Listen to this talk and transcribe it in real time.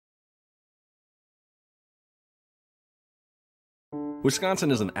Wisconsin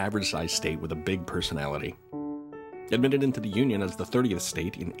is an average-sized state with a big personality. Admitted into the Union as the 30th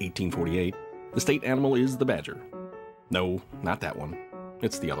state in 1848, the state animal is the badger. No, not that one.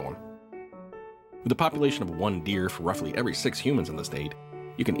 It's the other one. With a population of 1 deer for roughly every 6 humans in the state,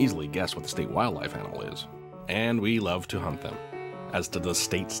 you can easily guess what the state wildlife animal is. And we love to hunt them. As to the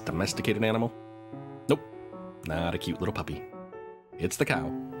state's domesticated animal? Nope, not a cute little puppy. It's the cow,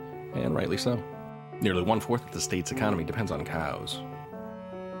 and rightly so. Nearly 1/4 of the state's economy depends on cows.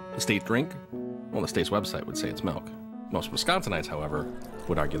 The state drink? Well, the state's website would say it's milk. Most Wisconsinites, however,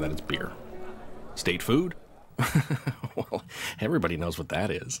 would argue that it's beer. State food? Well, everybody knows what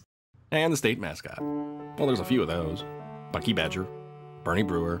that is. And the state mascot. Well, there's a few of those. Bucky Badger, Bernie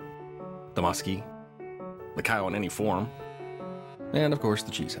Brewer, the Muskie, the cow in any form, and of course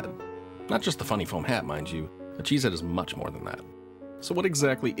the Cheesehead. Not just the funny foam hat, mind you. A Cheesehead is much more than that. So what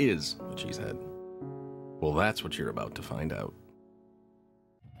exactly is a Cheesehead? Well, that's what you're about to find out.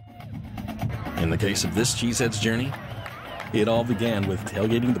 In the case of this Cheesehead's journey, it all began with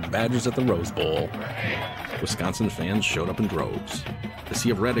tailgating the Badgers at the Rose Bowl. Wisconsin fans showed up in droves. The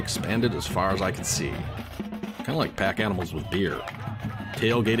sea of red expanded as far as I could see. Kind of like pack animals with beer.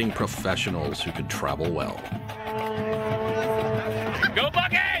 Tailgating professionals who could travel well. Go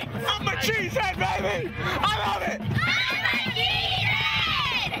Bucky! I'm a Cheesehead, baby! I love it! I'm a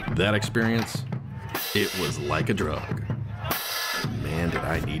Cheesehead! That experience, it was like a drug. Man, did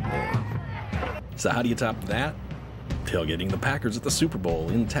I need more. So how do you top that? Tailgating the Packers at the Super Bowl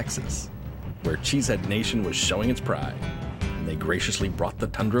in Texas, where Cheesehead Nation was showing its pride, and they graciously brought the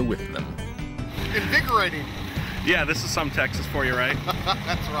tundra with them. Invigorating. Yeah, this is some Texas for you, right?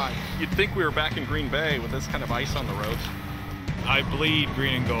 That's right. You'd think we were back in Green Bay with this kind of ice on the roads. I bleed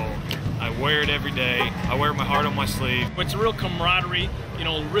green and gold. I wear it every day. I wear my heart on my sleeve. It's a real camaraderie,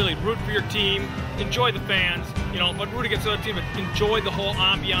 really root for your team, enjoy the fans, but root against the other team, but enjoy the whole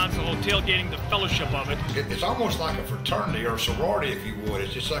ambiance, the whole tailgating, the fellowship of it. It's almost like a fraternity or a sorority, if you would.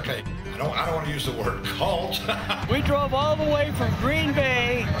 It's just like I don't want to use the word cult. We drove all the way from Green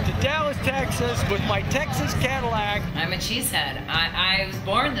Bay to Dallas, Texas with my Texas Cadillac. I'm a Cheesehead. I was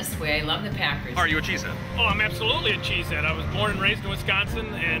born this way. I love the Packers. Are you a Cheesehead? Oh, I'm absolutely a Cheesehead. I was born and raised in Wisconsin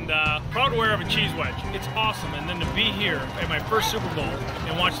and proud wearer of a cheese wedge. It's awesome. And then to be here at my first Super Bowl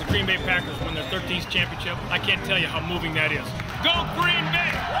and watch the Green Bay Packers win their 13th championship, I can't tell you how moving that is. Go Green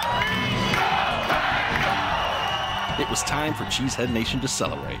Bay! It was time for Cheesehead Nation to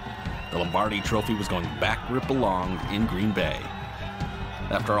celebrate. The Lombardi Trophy was going back where it belonged in Green Bay.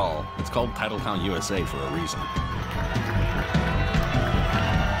 After all, it's called Titletown, USA for a reason.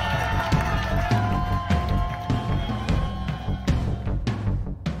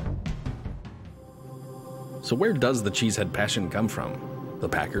 So where does the Cheesehead passion come from? The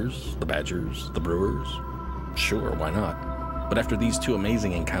Packers? The Badgers? The Brewers? Sure, why not? But after these 2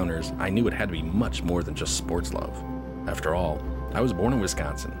 amazing encounters, I knew it had to be much more than just sports love. After all, I was born in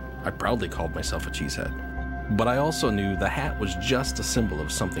Wisconsin. I proudly called myself a Cheesehead. But I also knew the hat was just a symbol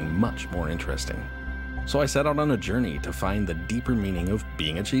of something much more interesting. So I set out on a journey to find the deeper meaning of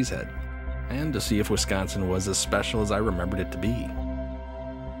being a Cheesehead, and to see if Wisconsin was as special as I remembered it to be.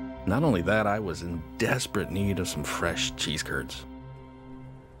 Not only that, I was in desperate need of some fresh cheese curds.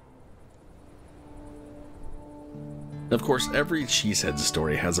 Of course, every Cheesehead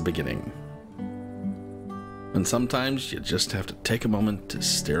story has a beginning. And sometimes you just have to take a moment to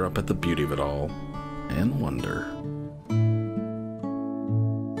stare up at the beauty of it all and wonder.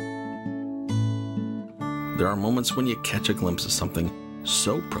 There are moments when you catch a glimpse of something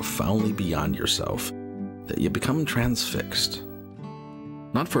so profoundly beyond yourself that you become transfixed.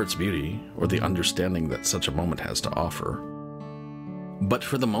 Not for its beauty or the understanding that such a moment has to offer, but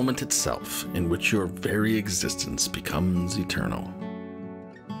for the moment itself in which your very existence becomes eternal.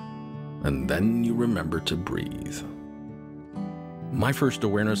 And then you remember to breathe. My first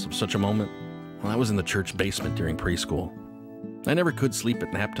awareness of such a moment, well, I was in the church basement during preschool. I never could sleep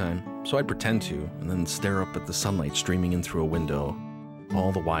at nap time, so I'd pretend to, and then stare up at the sunlight streaming in through a window,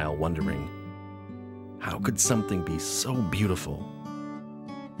 all the while wondering, how could something be so beautiful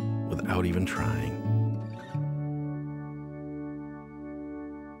without even trying?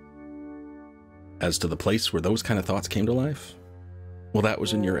 As to the place where those kind of thoughts came to life, well, that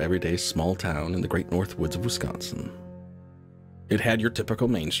was in your everyday small town in the great north woods of Wisconsin. It had your typical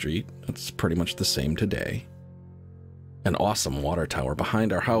Main Street. It's pretty much the same today. An awesome water tower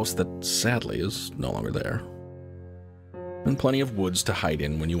behind our house that sadly is no longer there. And plenty of woods to hide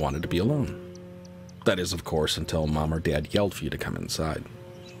in when you wanted to be alone. That is, of course, until Mom or Dad yelled for you to come inside.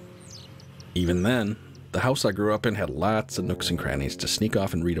 Even then, the house I grew up in had lots of nooks and crannies to sneak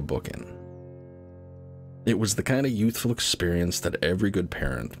off and read a book in. It was the kind of youthful experience that every good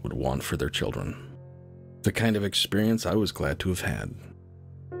parent would want for their children. The kind of experience I was glad to have had.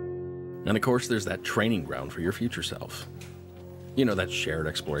 And of course, there's that training ground for your future self. You know, that shared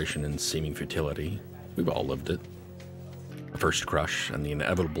exploration in seeming futility. We've all lived it. A first crush and the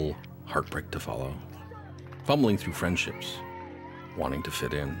inevitable heartbreak to follow. Fumbling through friendships. Wanting to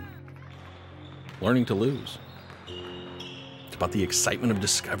fit in. Learning to lose. It's about the excitement of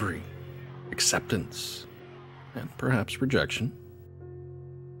discovery, acceptance, and perhaps rejection.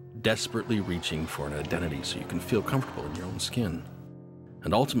 Desperately reaching for an identity so you can feel comfortable in your own skin.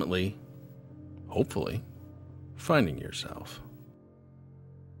 And ultimately, hopefully, finding yourself.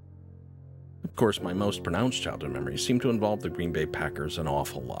 Of course, my most pronounced childhood memories seem to involve the Green Bay Packers an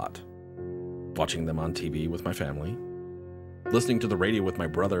awful lot. Watching them on TV with my family. Listening to the radio with my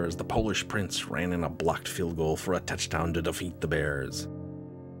brother as the Polish Prince ran in a blocked field goal for a touchdown to defeat the Bears.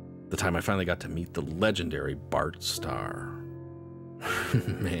 The time I finally got to meet the legendary Bart Starr.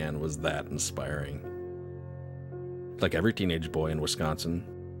 Man, was that inspiring. Like every teenage boy in Wisconsin,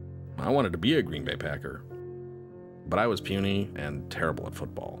 I wanted to be a Green Bay Packer. But I was puny and terrible at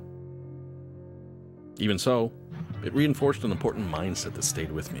football. Even so, it reinforced an important mindset that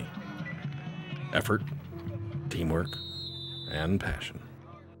stayed with me. Effort, teamwork, and passion.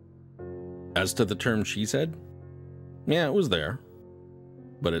 As to the term cheesehead, yeah, it was there.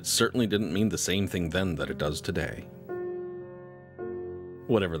 But it certainly didn't mean the same thing then that it does today.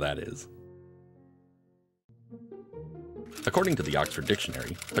 Whatever that is. According to the Oxford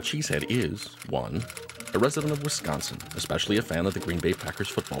Dictionary, a cheesehead is, 1, a resident of Wisconsin, especially a fan of the Green Bay Packers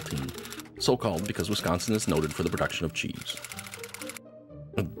football team, so called because Wisconsin is noted for the production of cheese.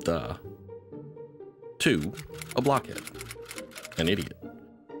 Duh. 2, a blockhead. An idiot.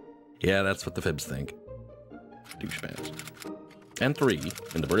 Yeah, that's what the fibs think. Douchebags. And 3,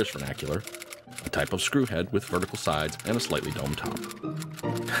 in the British vernacular, a type of screwhead with vertical sides and a slightly domed top.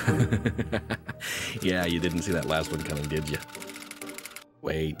 Yeah, you didn't see that last one coming, did you?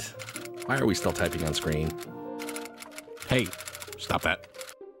 Wait, why are we still typing on screen? Hey, stop that.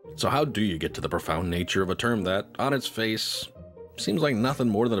 So how do you get to the profound nature of a term that, on its face, seems like nothing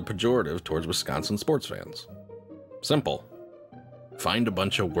more than a pejorative towards Wisconsin sports fans? Simple. Find a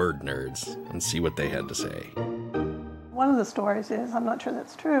bunch of word nerds and see what they had to say. One of the stories is, I'm not sure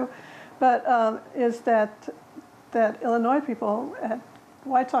that's true, but is that Illinois people at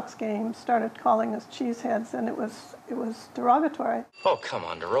White Sox games started calling us cheeseheads, and it was derogatory. Oh, come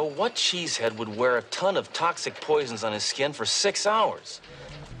on, Dero. What cheesehead would wear a ton of toxic poisons on his skin for 6 hours?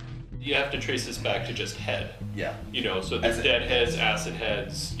 You have to trace this back to just head. Yeah. You know, so there's dead heads, acid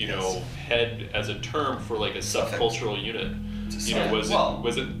heads, you know, head as a term for like a subcultural unit. You know,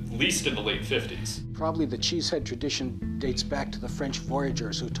 was at least in the late 50s. Probably the cheesehead tradition dates back to the French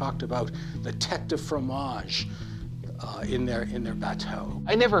voyageurs who talked about the tête de fromage in their bateau.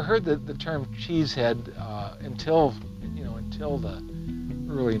 I never heard the term cheesehead until the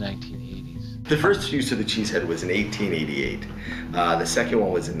early 1980s. The first use of the cheesehead was in 1888. The second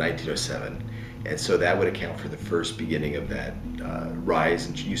one was in 1907. And so that would account for the first beginning of that rise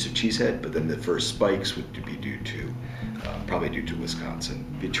in use of cheesehead, but then the first spikes would be probably due to Wisconsin.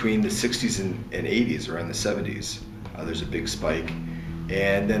 Between the 60s and 80s, around the 70s, there's a big spike.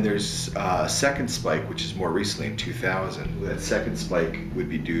 And then there's a second spike, which is more recently in 2000. That second spike would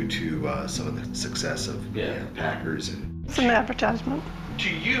be due to some of the success of Packers. It's an advertisement. To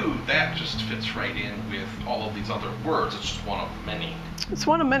you, that just fits right in with all of these other words. It's just one of many. It's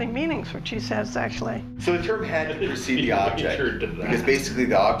one of many meanings for cheeseheads, actually. So the term had to precede the object, because basically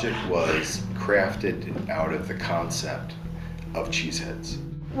the object was crafted out of the concept of cheeseheads.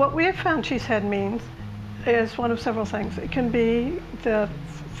 What we have found cheesehead means is one of several things. It can be the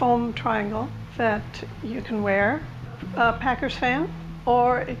foam triangle that you can wear, a Packers fan,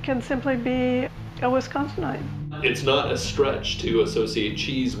 or it can simply be a Wisconsinite. It's not a stretch to associate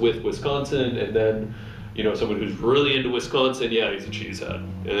cheese with Wisconsin, and then, you know, someone who's really into Wisconsin, yeah, he's a cheesehead.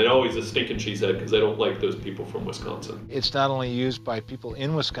 And they're always a stinking cheesehead because they don't like those people from Wisconsin. It's not only used by people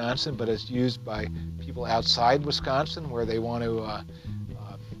in Wisconsin, but it's used by people outside Wisconsin where they want to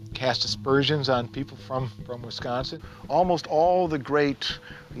cast aspersions on people from Wisconsin. Almost all the great,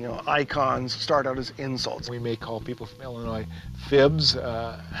 icons start out as insults. We may call people from Illinois fibs,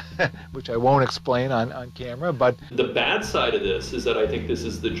 which I won't explain on camera, but... The bad side of this is that I think this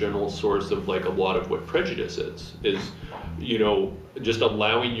is the general source of like a lot of what prejudice is, just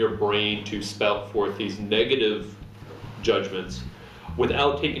allowing your brain to spout forth these negative judgments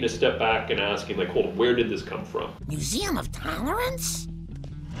without taking a step back and asking, like, hold on, where did this come from? Museum of Tolerance?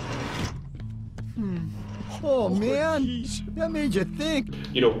 Oh, man, that made you think.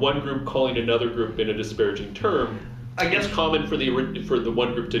 You know, one group calling another group in a disparaging term, I guess common for the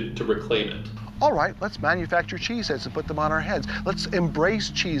one group to reclaim it. All right, let's manufacture cheeseheads and put them on our heads. Let's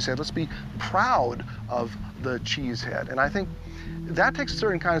embrace cheesehead. Let's be proud of the cheesehead. And I think that takes a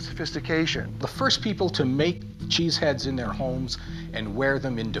certain kind of sophistication. The first people to make cheeseheads in their homes and wear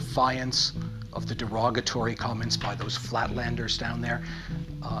them in defiance of the derogatory comments by those flatlanders down there,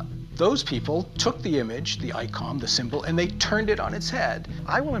 those people took the image, the icon, the symbol, and they turned it on its head.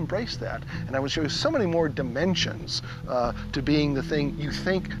 I will embrace that, and I will show you so many more dimensions to being the thing you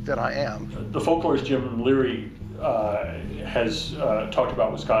think that I am. The folklorist Jim Leary has talked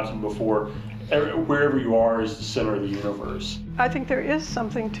about Wisconsin before. Wherever you are is the center of the universe. I think there is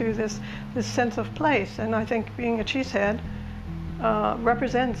something to this sense of place, and I think being a cheesehead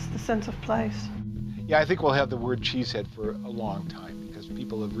represents the sense of place. Yeah, I think we'll have the word cheesehead for a long time because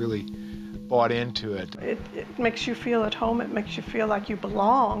people have really bought into it. It makes you feel at home. It makes you feel like you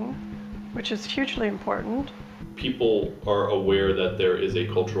belong, which is hugely important. People are aware that there is a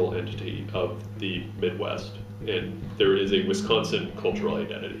cultural entity of the Midwest, and there is a Wisconsin cultural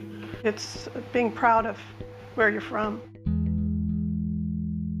identity. It's being proud of where you're from.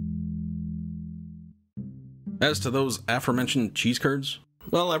 As to those aforementioned cheese curds,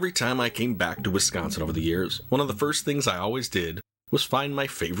 well, every time I came back to Wisconsin over the years, one of the first things I always did was find my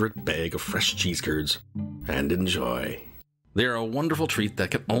favorite bag of fresh cheese curds and enjoy. They're a wonderful treat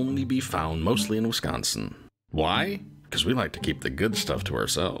that can only be found mostly in Wisconsin. Why? Because we like to keep the good stuff to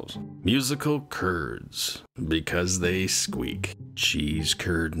ourselves. Musical curds, because they squeak. Cheese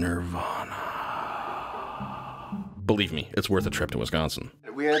curd nirvana. Believe me, it's worth a trip to Wisconsin.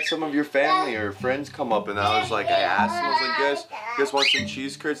 We had some of your family or friends come up, and I asked them, I was like, you guys want some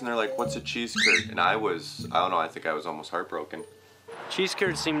cheese curds? And they're like, what's a cheese curd? And I don't know, I think I was almost heartbroken. Cheese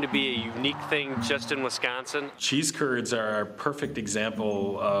curds seem to be a unique thing just in Wisconsin. Cheese curds are a perfect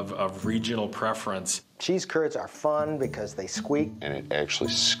example of regional preference. Cheese curds are fun because they squeak. And it actually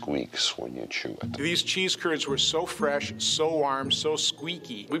squeaks when you chew it. These cheese curds were so fresh, so warm, so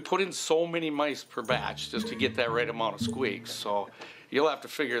squeaky. We put in so many mice per batch just to get that right amount of squeaks, so you'll have to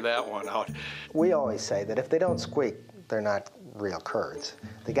figure that one out. We always say that if they don't squeak, they're not real curds.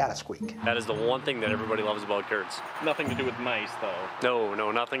 They gotta squeak. That is the one thing that everybody loves about curds. Nothing to do with mice, though.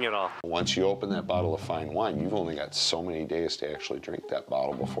 No, nothing at all. Once you open that bottle of fine wine, you've only got so many days to actually drink that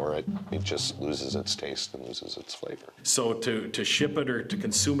bottle before it just loses its taste and loses its flavor. So to ship it or to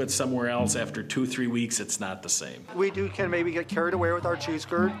consume it somewhere else after 2-3 weeks, it's not the same. We can maybe get carried away with our cheese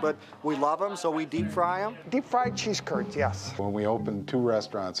curd, but we love them, so we deep fry them. Deep fried cheese curds, yes. When we opened 2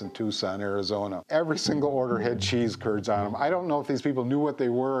 restaurants in Tucson, Arizona, every single order had cheese curds on them. I don't know if these people knew what they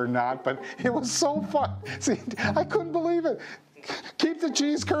were or not, but it was so fun. See, I couldn't believe it. Keep the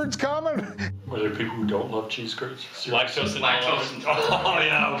cheese curds coming. Are there people who don't love cheese curds? Lactose intolerant. Oh,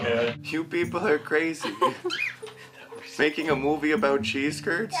 yeah, okay. You people are crazy. Making a movie about cheese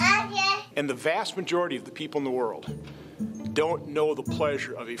curds? And the vast majority of the people in the world don't know the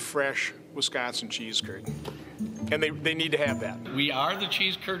pleasure of a fresh Wisconsin cheese curd. And they need to have that. We are the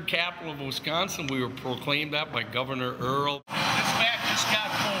cheese curd capital of Wisconsin. We were proclaimed that by Governor Earl. This vat just got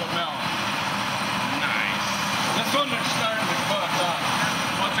full of milk. Nice. This one they're starting to cook up.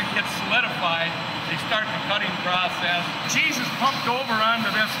 Once it gets solidified, they start the cutting process. Cheese is pumped over onto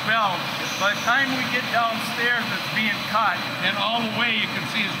this belt. By the time we get downstairs, it's being cut. And all the way you can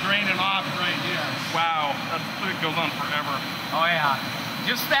see it's draining off right here. Wow, it goes on forever. Oh yeah.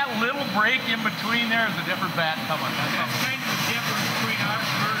 Just that little break in between there is a different vat coming. That's kind of the difference between our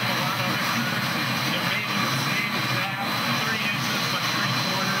curd and a lot of other curds. They're made in the same exact 3 inches, but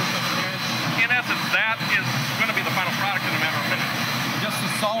 3/4 of an inch. In essence, that is going to be the final product in a matter of minutes. Just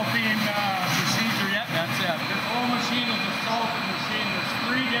the salting procedure yet, that's it. This whole machine is a salting machine.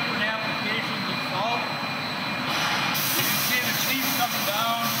 There's 3 different applications of salt. You can see the cheese coming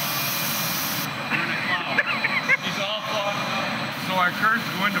down. You're in a cloud. She's all fogged up. So our curds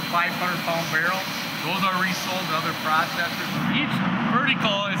go into 500-pound barrels. Those are resold to other processors. Each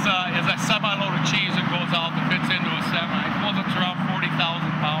vertical is a semi-load of cheese that goes out that fits into a semi. I suppose it's around 40,000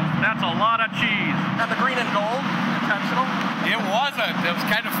 pounds. That's a lot of cheese. Now the green and gold, intentional? It wasn't. It was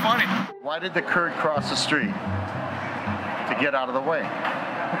kind of funny. Why did the curd cross the street? To get out of the way.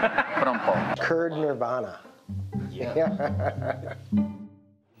 Curd nirvana. Yeah.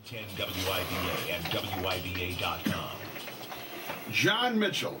 WIBA and WIBA.com. John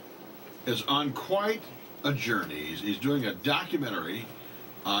Mitchell is on quite a journey. He's doing a documentary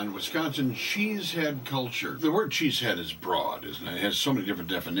on Wisconsin cheesehead culture. The word cheesehead is broad, isn't it? It has so many different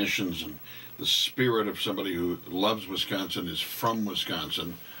definitions, and the spirit of somebody who loves Wisconsin, is from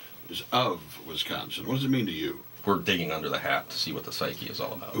Wisconsin, is of Wisconsin. What does it mean to you? We're digging under the hat to see what the psyche is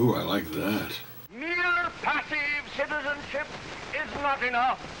all about. Ooh, I like that. Mere passive citizenship is not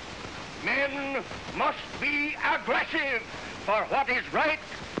enough. Men must be aggressive for what is right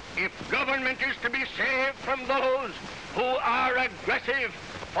if government is to be saved from those who are aggressive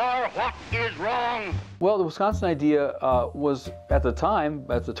for what is wrong. Well, the Wisconsin idea was, at the time,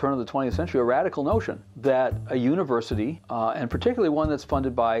 at the turn of the 20th century, a radical notion that a university, and particularly one that's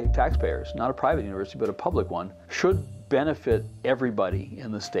funded by taxpayers, not a private university, but a public one, should benefit everybody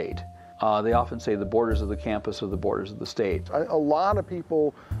in the state. They often say the borders of the campus are the borders of the state. A lot of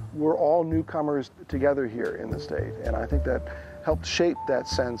people were all newcomers together here in the state, and I think that helped shape that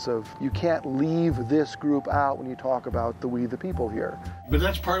sense of you can't leave this group out when you talk about the we the people here. But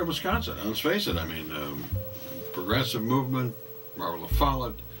that's part of Wisconsin, let's face it. I mean, progressive movement, Marla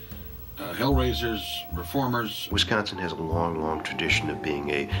Follett, Hellraisers, reformers. Wisconsin has a long, long tradition of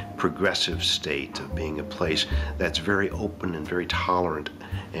being a progressive state, of being a place that's very open and very tolerant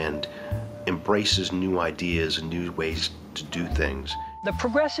and embraces new ideas and new ways to do things. The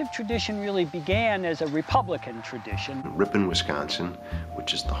progressive tradition really began as a Republican tradition. Ripon, Wisconsin,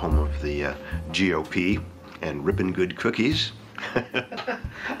 which is the home of the GOP, and Ripon Good Cookies.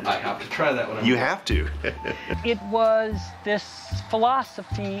 I have to try that one. You have to. It was this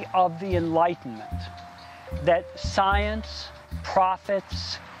philosophy of the Enlightenment that science,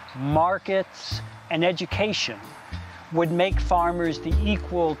 profits, markets, and education would make farmers the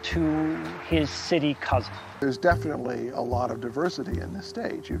equal to his city cousin. There's definitely a lot of diversity in this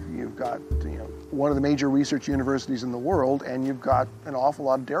state. You've got one of the major research universities in the world, and you've got an awful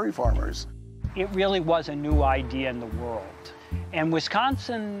lot of dairy farmers. It really was a new idea in the world. And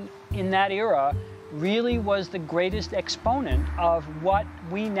Wisconsin, in that era, really was the greatest exponent of what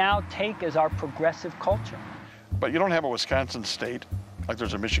we now take as our progressive culture. But you don't have a Wisconsin state, like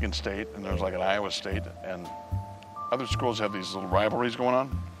there's a Michigan state, and there's like an Iowa state, and other schools have these little rivalries going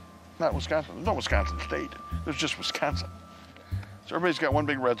on. Not Wisconsin. There's no Wisconsin state. There's just Wisconsin. So everybody's got one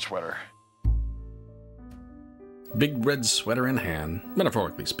big red sweater. Big red sweater in hand,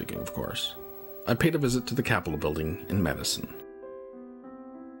 metaphorically speaking, of course, I paid a visit to the Capitol building in Madison.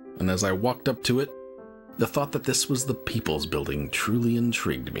 And as I walked up to it, the thought that this was the People's Building truly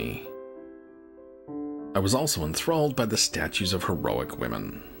intrigued me. I was also enthralled by the statues of heroic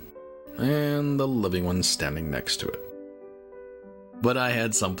women, and the living one standing next to it. But I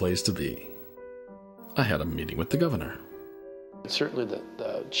had someplace to be. I had a meeting with the governor. Certainly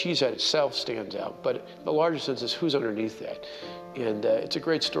the Cheesehead itself stands out, but the larger sense is who's underneath that. And it's a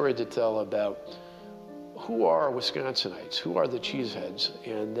great story to tell about who are Wisconsinites, who are the Cheeseheads,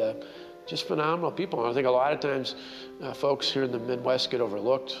 and just phenomenal people. And I think a lot of times folks here in the Midwest get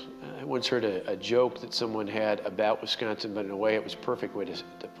overlooked. I once heard a joke that someone had about Wisconsin, but in a way it was a perfect way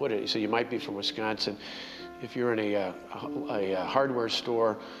to put it. So you might be from Wisconsin. If you're in a hardware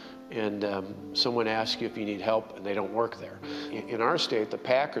store and someone asks you if you need help and they don't work there. In our state, the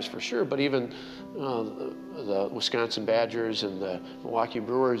Packers for sure, but even the Wisconsin Badgers and the Milwaukee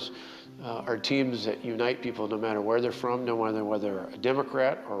Brewers are teams that unite people no matter where they're from, no matter whether they're a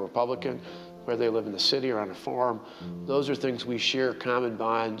Democrat or a Republican, whether they live in the city or on a farm. Those are things we share, common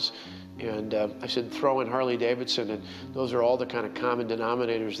bonds. And I said throw in Harley Davidson, and those are all the kind of common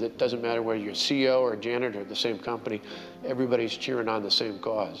denominators that doesn't matter whether you're a CEO or a janitor at the same company, everybody's cheering on the same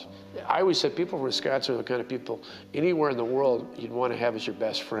cause. I always said people from Wisconsin are the kind of people anywhere in the world you'd want to have as your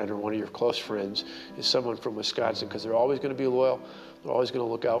best friend or one of your close friends is someone from Wisconsin, because they're always going to be loyal, they're always going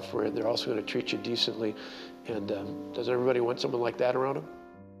to look out for you, they're also going to treat you decently. And doesn't everybody want someone like that around them?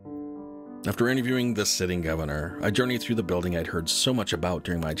 After interviewing the sitting governor, I journeyed through the building I'd heard so much about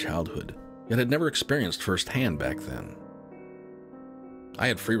during my childhood, yet had never experienced firsthand back then. I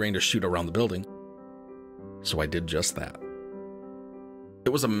had free rein to shoot around the building, so I did just that. It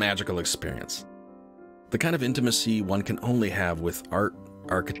was a magical experience, the kind of intimacy one can only have with art,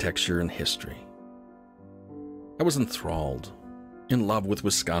 architecture, and history. I was enthralled, in love with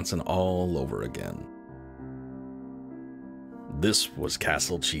Wisconsin all over again. This was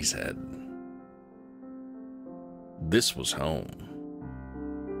Castle Cheesehead. This was home.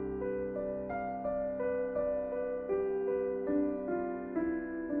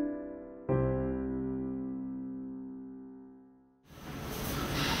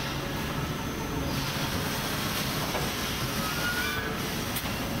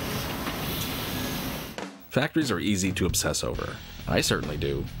 Factories are easy to obsess over. I certainly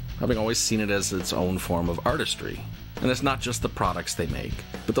do, having always seen it as its own form of artistry. And it's not just the products they make,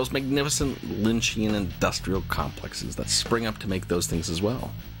 but those magnificent Lynchian industrial complexes that spring up to make those things as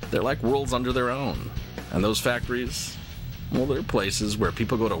well. They're like worlds under their own. And those factories, Well, they're places where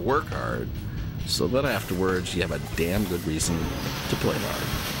people go to work hard, so that afterwards you have a damn good reason to play hard.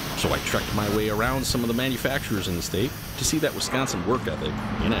 So I trekked my way around some of the manufacturers in the state to see that Wisconsin work ethic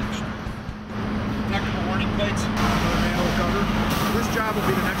in action. Technical warning plates on the manhole cover. This job will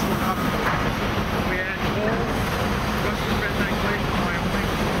be the next one up. We add coal, Western ventilation, Wyoming,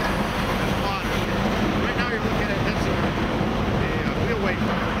 and water. Right now you're looking at this a wheel weight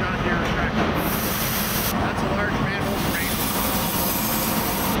from a John Deere tractor. That's a large manhole crane.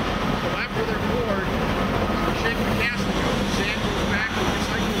 So after they're poured, we shake the casting up. The sand goes back, we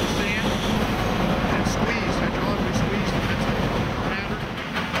recycle the sand, and squeeze. Hydraulically squeeze the matter.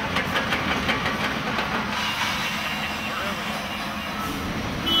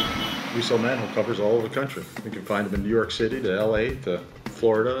 We sell manhole covers all over the country. We can find them in New York City to LA to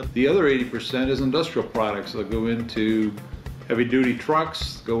Florida. The other 80% is industrial products that go into heavy-duty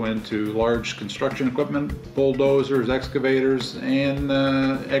trucks, go into large construction equipment, bulldozers, excavators, and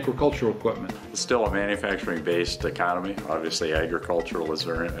agricultural equipment. It's still a manufacturing-based economy. Obviously, agriculture is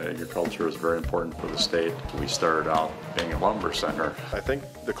very important for the state. We started out being a lumber center. I think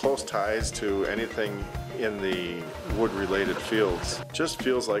the close ties to anything in the wood-related fields just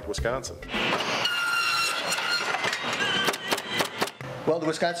feels like Wisconsin. Well, the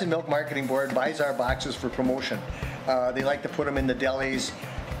Wisconsin Milk Marketing Board buys our boxes for promotion. They like to put them in the delis,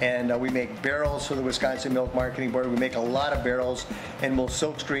 and we make barrels for the Wisconsin Milk Marketing Board. We make a lot of barrels, and we'll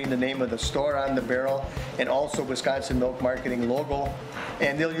silkscreen the name of the store on the barrel and also Wisconsin Milk Marketing logo.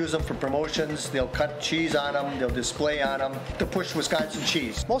 And they'll use them for promotions. They'll cut cheese on them. They'll display on them to push Wisconsin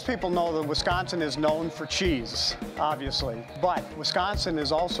cheese. Most people know that Wisconsin is known for cheese, obviously, but Wisconsin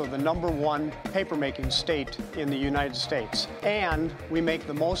is also the #1 paper-making state in the United States. And we make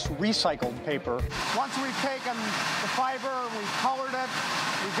the most recycled paper. Once we've taken the fiber, we've colored it,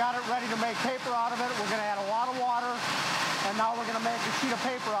 we've got it ready to make paper out of it, we're going to add a lot of water, and now we're going to make a sheet of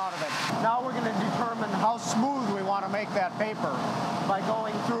paper out of it. Now we're going to determine how smooth we want to make that paper by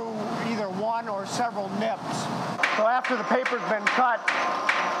going through either one or several nibs. So after the paper's been cut,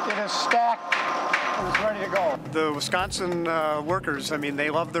 it is stacked and it's ready to go. The Wisconsin workers, I mean, they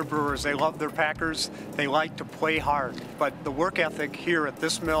love their brewers, they love their packers, they like to play hard. But the work ethic here at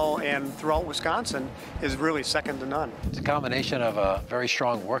this mill and throughout Wisconsin is really second to none. It's a combination of a very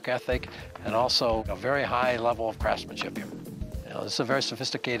strong work ethic and also a very high level of craftsmanship here. You know, this is a very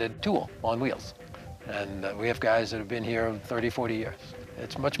sophisticated tool on wheels. And we have guys that have been here 30, 40 years.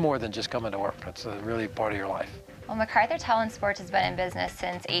 It's much more than just coming to work. It's really part of your life. Well, MacArthur Towel and Sports has been in business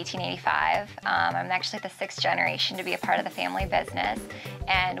since 1885. I'm actually the 6th generation to be a part of the family business.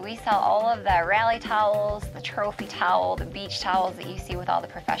 And we sell all of the rally towels, the trophy towel, the beach towels that you see with all the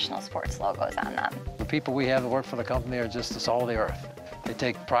professional sports logos on them. The people we have that work for the company are just the salt of the earth. They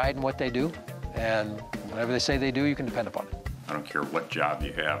take pride in what they do, and whatever they say they do, you can depend upon it. I don't care what job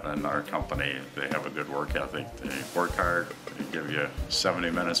you have in our company, they have a good work ethic. They work hard, they give you 70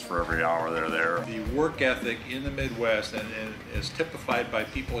 minutes for every hour they're there. The work ethic in the Midwest, and as typified by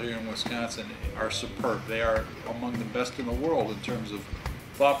people here in Wisconsin, are superb. They are among the best in the world in terms of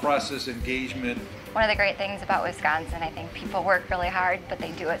thought process, engagement. One of the great things about Wisconsin, I think people work really hard, but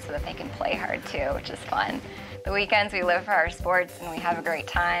they do it so that they can play hard too, which is fun. The weekends we live for our sports and we have a great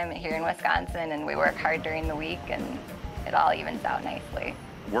time here in Wisconsin, and we work hard during the week, and it all evens out nicely.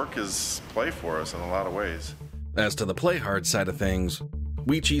 Work is play for us in a lot of ways. As to the play hard side of things,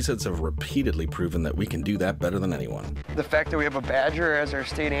 we Cheeseheads have repeatedly proven that we can do that better than anyone. The fact that we have a badger as our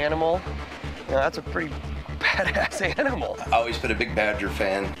state animal, you know, that's a pretty badass animal. I've always been a big Badger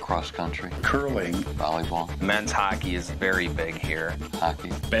fan. Cross country. Curling. Volleyball. Men's hockey is very big here.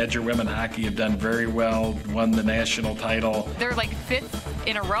 Hockey. Badger women hockey have done very well, won the national title. They're like 5th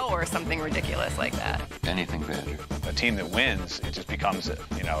in a row or something ridiculous like that. Anything Badger. A team that wins, it just becomes a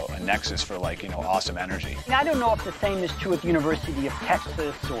nexus for awesome energy. And I don't know if the same is true at the University of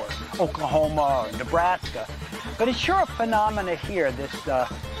Texas or Oklahoma or Nebraska, but it's sure a phenomena here, this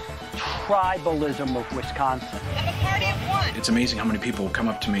tribalism of Wisconsin. It's amazing how many people come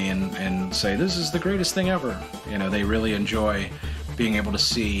up to me and say, this is the greatest thing ever. You know, they really enjoy being able to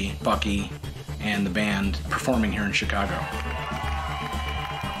see Bucky and the band performing here in Chicago.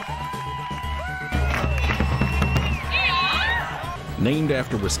 Named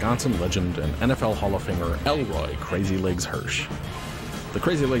after Wisconsin legend and NFL Hall of Famer Elroy Crazy Legs Hirsch. The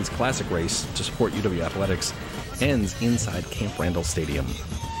Crazy Legs Classic race to support UW Athletics ends inside Camp Randall Stadium.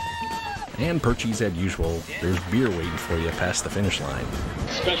 And per Cheesehead usual, there's beer waiting for you past the finish line.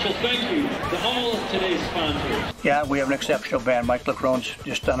 Special thank you to all of today's sponsors. Yeah, we have an exceptional band. Mike LaCrone's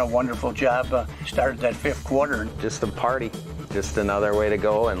just done a wonderful job. Started that 5th quarter. Just a party. Just another way to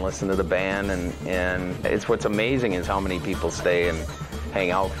go and listen to the band, and it's what's amazing is how many people stay and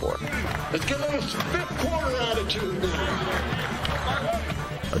hang out for. Let's get a little fifth quarter attitude now.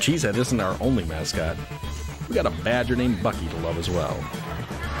 A Cheesehead isn't our only mascot. We got a badger named Bucky to love as well.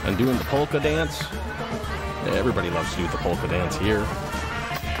 And doing the polka dance? Everybody loves to do the polka dance here.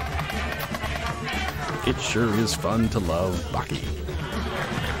 It sure is fun to love Bucky.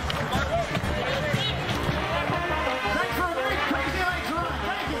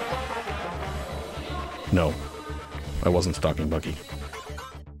 No, I wasn't stalking Bucky.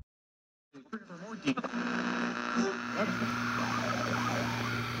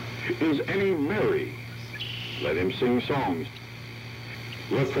 Is any merry? Let him sing songs.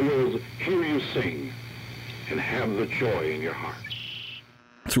 Let the world hear you sing and have the joy in your heart.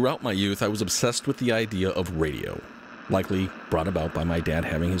 Throughout my youth, I was obsessed with the idea of radio, likely brought about by my dad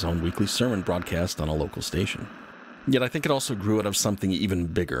having his own weekly sermon broadcast on a local station. Yet I think it also grew out of something even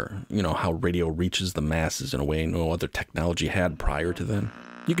bigger. You know, how radio reaches the masses in a way no other technology had prior to then.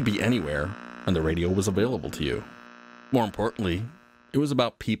 You could be anywhere, and the radio was available to you. More importantly, it was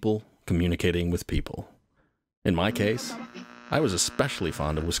about people communicating with people. In my case, I was especially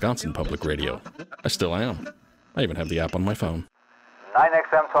fond of Wisconsin Public Radio. I still am. I even have the app on my phone.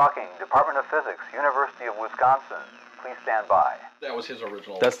 9XM talking, Department of Physics, University of Wisconsin. Please stand by. That was his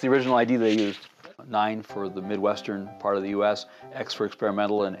original. That's the original ID they used. 9 for the Midwestern part of the U.S., X for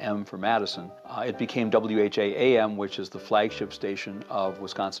experimental, and M for Madison. It became WHA-AM, which is the flagship station of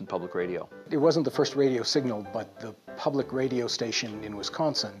Wisconsin Public Radio. It wasn't the first radio signal, but the public radio station in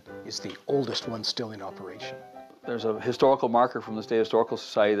Wisconsin is the oldest one still in operation. There's a historical marker from the State Historical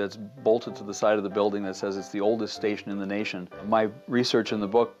Society that's bolted to the side of the building that says it's the oldest station in the nation. My research in the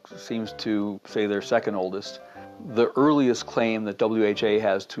book seems to say they're second oldest. The earliest claim that WHA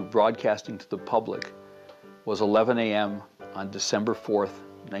has to broadcasting to the public was 11 a.m. on December 4th,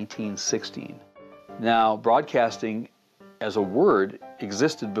 1916. Now, broadcasting as a word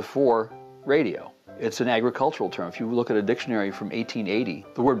existed before radio. It's an agricultural term. If you look at a dictionary from 1880,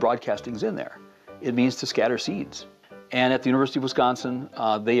 the word broadcasting's in there. It means to scatter seeds. And at the University of Wisconsin,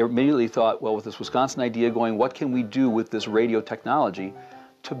 they immediately thought, well, with this Wisconsin idea going, what can we do with this radio technology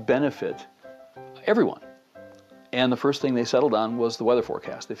to benefit everyone? And the first thing they settled on was the weather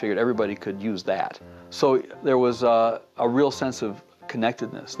forecast. They figured everybody could use that. So there was a real sense of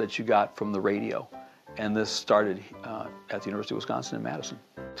connectedness that you got from the radio. And this started at the University of Wisconsin in Madison.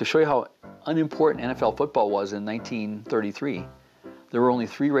 To show you how unimportant NFL football was in 1933, there were only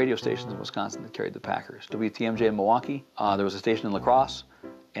 3 radio stations in Wisconsin that carried the Packers. WTMJ in Milwaukee, there was a station in La Crosse,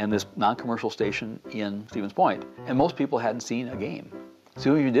 and this non-commercial station in Stevens Point. And most people hadn't seen a game.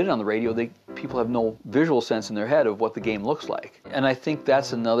 So if you did it on the radio, people have no visual sense in their head of what the game looks like. And I think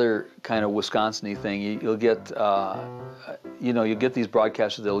that's another kind of Wisconsin-y thing. You'll get, you get these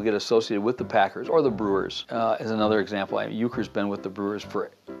broadcasters that will get associated with the Packers or the Brewers. As another example, Euchre's been with the Brewers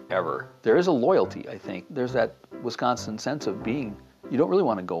forever. There is a loyalty, I think. There's that Wisconsin sense of being, you don't really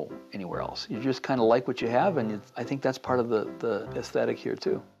want to go anywhere else. You just kind of like what you have, and I think that's part of the aesthetic here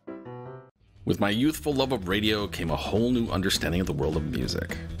too. With my youthful love of radio came a whole new understanding of the world of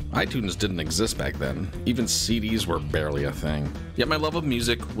music. iTunes didn't exist back then. Even CDs were barely a thing. Yet my love of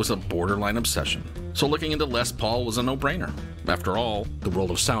music was a borderline obsession. So looking into Les Paul was a no-brainer. After all, the world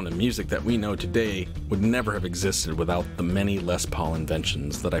of sound and music that we know today would never have existed without the many Les Paul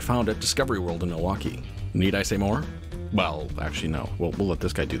inventions that I found at Discovery World in Milwaukee. Need I say more? Well, actually no. We'll let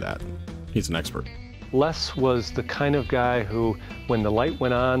this guy do that. He's an expert. Les was the kind of guy who, when the light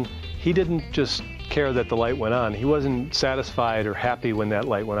went on, he didn't just care that the light went on. He wasn't satisfied or happy when that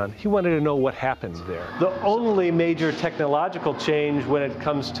light went on. He wanted to know what happens there. The only major technological change when it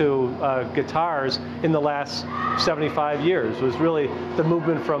comes to guitars in the last 75 years was really the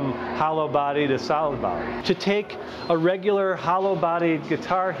movement from hollow body to solid body. To take a regular hollow bodied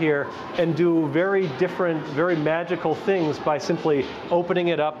guitar here and do very different, very magical things by simply opening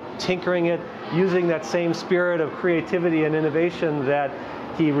it up, tinkering it, using that same spirit of creativity and innovation that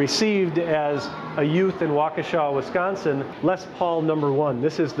he received as a youth in Waukesha, Wisconsin. Les Paul #1.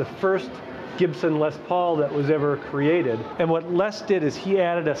 This is the first Gibson Les Paul that was ever created. And what Les did is he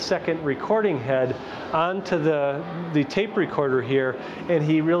added a second recording head onto the tape recorder here, and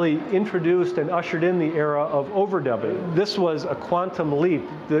he really introduced and ushered in the era of overdubbing. This was a quantum leap,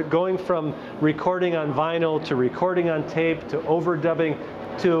 going from recording on vinyl to recording on tape to overdubbing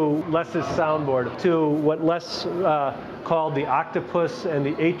to Les's soundboard, to what Les called the Octopus and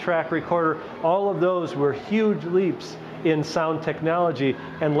the 8-track recorder. All of those were huge leaps in sound technology,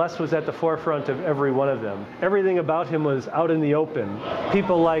 and Les was at the forefront of every one of them. Everything about him was out in the open.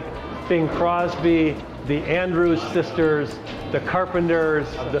 People like Bing Crosby, the Andrews sisters, the Carpenters,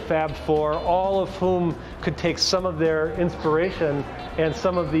 the Fab Four, all of whom could take some of their inspiration and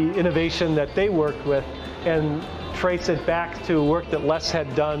some of the innovation that they worked with and trace it back to work that Les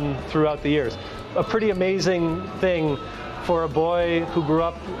had done throughout the years. A pretty amazing thing for a boy who grew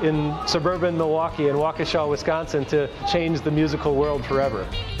up in suburban Milwaukee in Waukesha, Wisconsin, to change the musical world forever.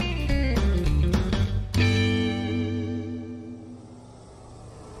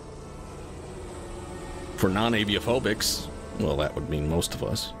 For non-aviophobics, well, that would mean most of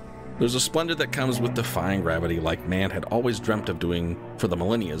us, there's a splendor that comes with defying gravity like man had always dreamt of doing for the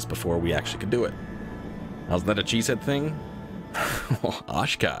millennia before we actually could do it. How's that a Cheesehead thing? Well,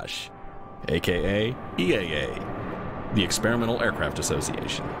 Oshkosh, aka EAA, the Experimental Aircraft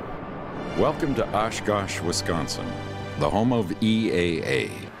Association. Welcome to Oshkosh, Wisconsin, the home of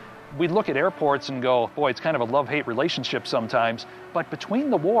EAA. We look at airports and go, boy, it's kind of a love-hate relationship sometimes, but between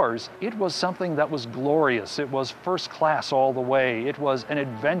the wars, it was something that was glorious. It was first class all the way. It was an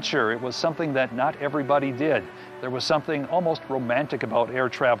adventure. It was something that not everybody did. There was something almost romantic about air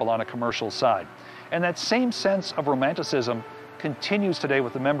travel on a commercial side. And that same sense of romanticism continues today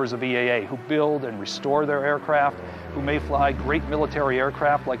with the members of EAA who build and restore their aircraft, who may fly great military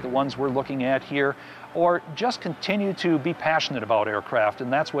aircraft like the ones we're looking at here, or just continue to be passionate about aircraft,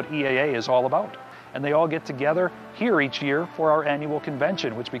 and that's what EAA is all about. And they all get together here each year for our annual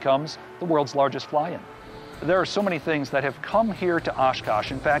convention, which becomes the world's largest fly-in. There are so many things that have come here to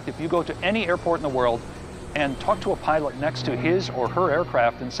Oshkosh. In fact, if you go to any airport in the world and talk to a pilot next to his or her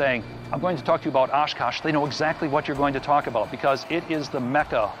aircraft and saying, I'm going to talk to you about Oshkosh, they know exactly what you're going to talk about because it is the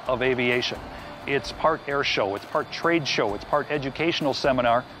mecca of aviation. It's part air show, it's part trade show, it's part educational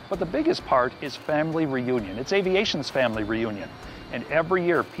seminar, but the biggest part is family reunion. It's aviation's family reunion. And every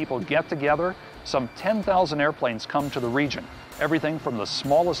year people get together, some 10,000 airplanes come to the region. Everything from the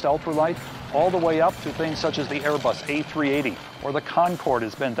smallest ultralight all the way up to things such as the Airbus A380 or the Concorde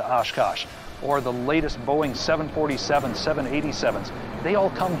has been to Oshkosh, or the latest Boeing 747, 787s. They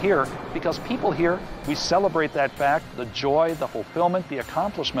all come here because people here, we celebrate that fact, the joy, the fulfillment, the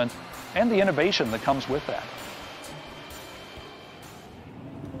accomplishment, and the innovation that comes with that.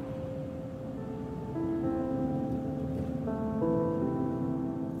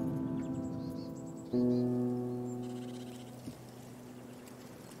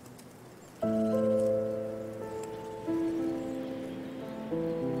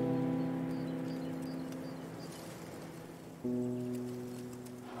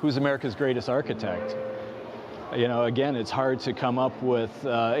 Who's America's greatest architect? You know, again, it's hard to come up with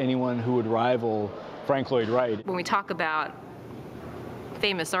anyone who would rival Frank Lloyd Wright. When we talk about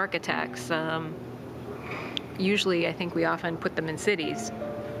famous architects, usually I think we often put them in cities.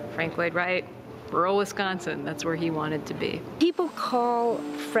 Frank Lloyd Wright, rural Wisconsin, that's where he wanted to be. People call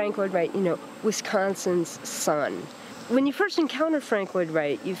Frank Lloyd Wright, you know, Wisconsin's son. When you first encounter Frank Lloyd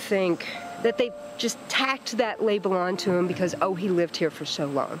Wright, you think that they just tacked that label onto him because, oh, he lived here for so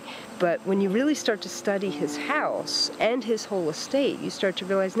long. But when you really start to study his house and his whole estate, you start to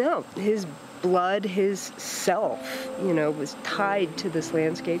realize, no, his blood, his self, you know, was tied to this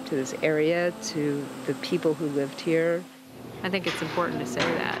landscape, to this area, to the people who lived here. I think it's important to say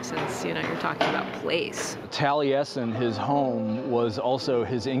that since, you know, you're talking about place. Taliesin, his home, was also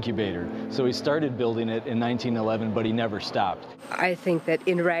his incubator. So he started building it in 1911, but he never stopped. I think that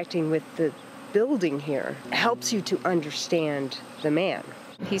interacting with the building here helps you to understand the man.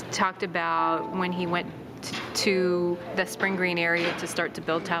 He's talked about when he went to the Spring Green area to start to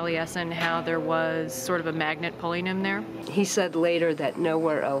build Taliesin, how there was sort of a magnet pulling him there. He said later that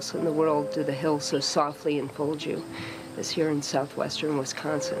nowhere else in the world do the hills so softly enfold you as here in southwestern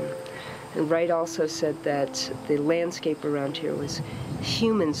Wisconsin. And Wright also said that the landscape around here was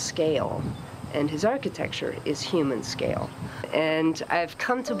human scale, and his architecture is human scale. And I've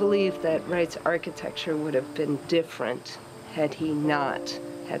come to believe that Wright's architecture would have been different had he not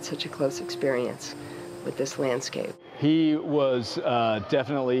had such a close experience with this landscape. He was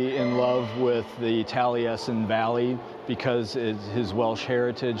definitely in love with the Taliesin Valley because it's his Welsh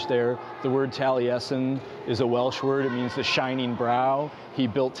heritage there. The word Taliesin is a Welsh word. It means the shining brow. He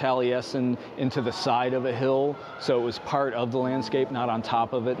built Taliesin into the side of a hill, so it was part of the landscape, not on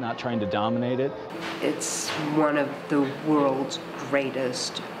top of it, not trying to dominate it. It's one of the world's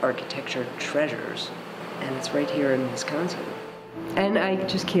greatest architecture treasures, and it's right here in Wisconsin. And I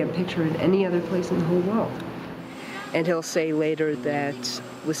just can't picture it any other place in the whole world. And he'll say later that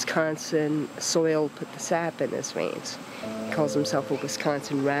Wisconsin soil put the sap in his veins. He calls himself a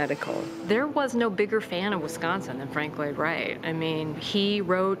Wisconsin radical. There was no bigger fan of Wisconsin than Frank Lloyd Wright. I mean, he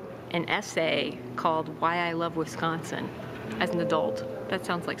wrote an essay called Why I Love Wisconsin as an adult. That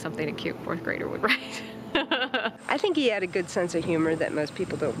sounds like something a cute fourth grader would write. I think he had a good sense of humor that most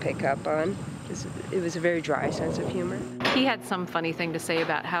people don't pick up on. It was a very dry sense of humor. He had some funny thing to say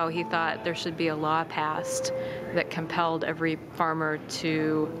about how he thought there should be a law passed that compelled every farmer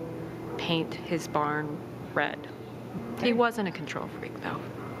to paint his barn red. He wasn't a control freak, though.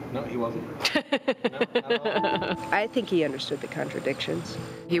 No, he wasn't. I think he understood the contradictions.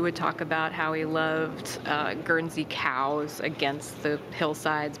 He would talk about how he loved Guernsey cows against the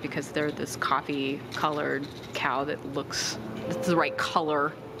hillsides because they're this coffee-colored cow that looks, it's the right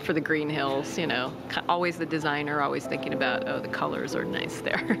color for the green hills, you know. Always the designer, always thinking about, oh, the colors are nice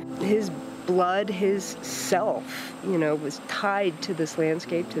there. His blood, his self, you know, was tied to this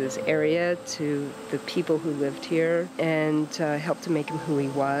landscape, to this area, to the people who lived here, and helped to make him who he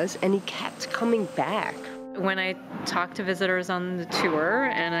was. And he kept coming back. When I talk to visitors on the tour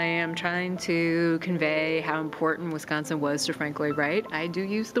and I am trying to convey how important Wisconsin was to Frank Lloyd Wright, I do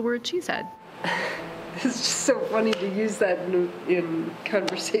use the word cheesehead. It's just so funny to use that in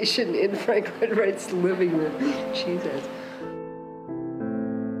conversation in Frank Lloyd Wright's living room. Cheeseheads.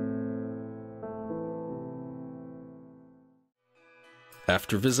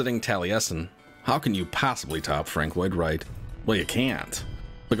 After visiting Taliesin, how can you possibly top Frank Lloyd Wright? Well, you can't.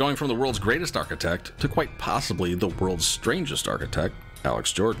 But going from the world's greatest architect to quite possibly the world's strangest architect,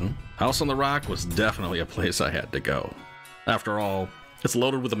 Alex Jordan, House on the Rock was definitely a place I had to go. After all, it's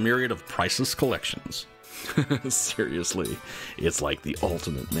loaded with a myriad of priceless collections. Seriously, it's like the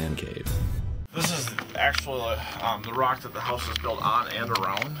ultimate man cave. This is actually the rock that the house was built on and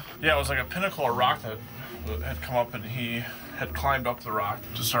around. Yeah, it was like a pinnacle of rock that had come up, and he had climbed up the rock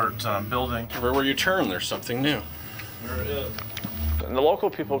to start building. Everywhere you turn, there's something new. There it is. And the local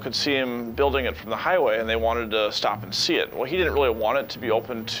people could see him building it from the highway, and they wanted to stop and see it. Well, he didn't really want it to be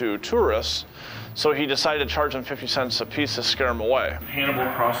open to tourists, so he decided to charge them 50 cents a piece to scare them away.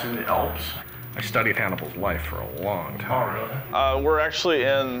 Hannibal crossing the Alps. I studied Hannibal's life for a long time. Oh, really? We're actually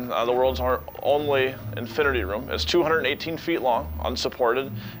in the world's only infinity room. It's 218 feet long, unsupported,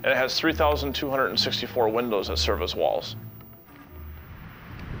 and it has 3,264 windows that serve as walls.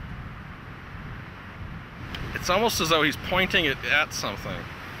 It's almost as though he's pointing it at something.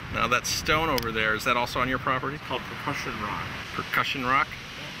 Now that stone over there, is that also on your property? It's called Percussion Rock. Percussion Rock?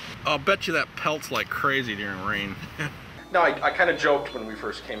 I'll bet you that pelts like crazy during rain. No, I kind of joked when we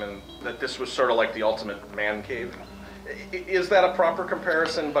first came in that this was sort of like the ultimate man cave. Is that a proper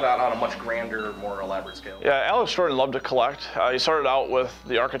comparison, but on a much grander, more elaborate scale? Yeah, Alex Jordan loved to collect. He started out with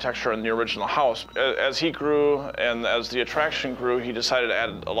the architecture in the original house. As he grew and as the attraction grew, he decided to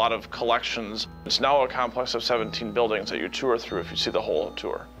add a lot of collections. It's now a complex of 17 buildings that you tour through if you see the whole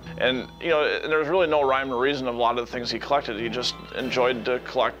tour. And, you know, there's really no rhyme or reason of a lot of the things he collected. He just enjoyed to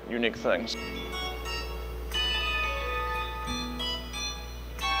collect unique things.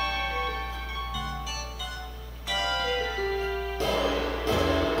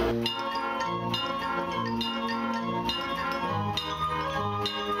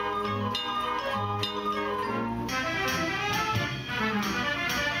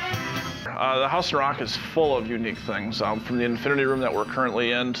 The House on Rock is full of unique things, from the infinity room that we're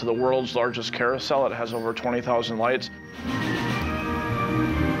currently in to the world's largest carousel. It has over 20,000 lights.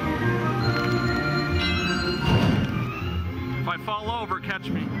 If I fall over, catch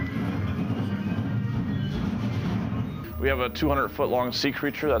me. We have a 200-foot-long sea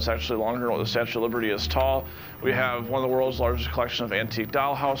creature that's actually longer than what the Statue of Liberty is tall. We have one of the world's largest collection of antique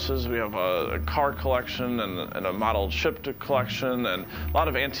doll houses. We have a car collection and a modeled ship collection and a lot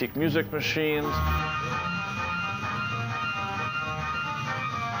of antique music machines.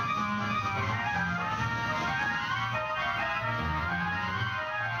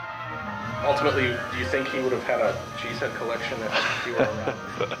 Ultimately, do you think he would have had a Cheesehead collection if he were around?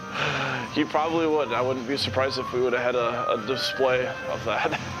 He probably would. I wouldn't be surprised if we would have had a display of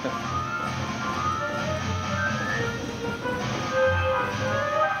that.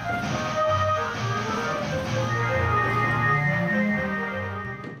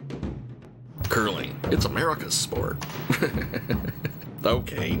 Curling. It's America's sport.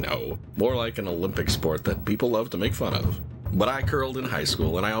 Okay, no. More like an Olympic sport that people love to make fun of. But I curled in high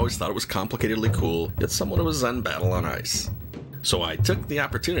school, and I always thought it was complicatedly cool, yet somewhat of a zen battle on ice. So I took the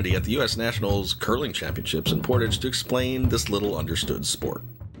opportunity at the U.S. Nationals Curling Championships in Portage to explain this little understood sport.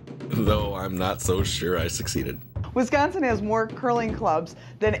 Though I'm not so sure I succeeded. Wisconsin has more curling clubs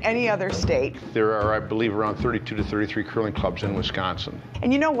than any other state. There are, I believe, around 32 to 33 curling clubs in Wisconsin.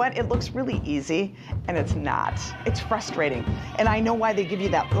 And you know what? It looks really easy, and it's not. It's frustrating. And I know why they give you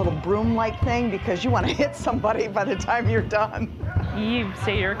that little broom-like thing, because you want to hit somebody by the time you're done. You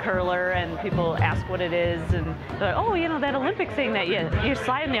say you're a curler, and people ask what it is, and they're like, oh, you know, that Olympic thing that you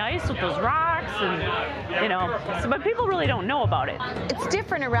slide in the ice with those rocks. rocks, and, you know, but people really don't know about it. It's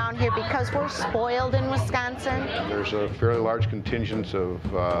different around here because we're spoiled in Wisconsin. There's a fairly large contingent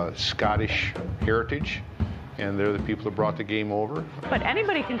of Scottish heritage, and they're the people that brought the game over. But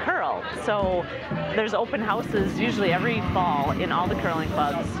anybody can curl, so there's open houses usually every fall in all the curling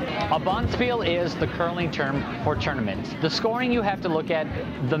clubs. A bonspiel is the curling term for tournament. The scoring you have to look at,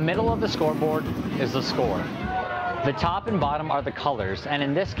 the middle of the scoreboard is the score. The top and bottom are the colors, and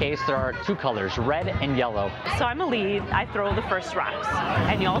in this case there are two colors, red and yellow. So I'm a lead, I throw the first rocks,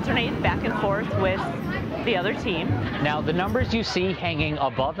 and you alternate back and forth with the other team. Now the numbers you see hanging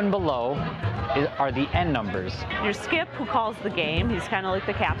above and below are the end numbers. Your skip, who calls the game, he's kind of like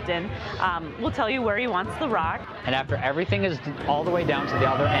the captain, will tell you where he wants the rock. And after everything is all the way down to the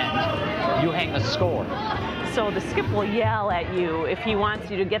other end, you hang the score. So the skip will yell at you if he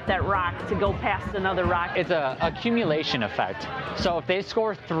wants you to get that rock to go past another rock. It's an accumulation effect. So if they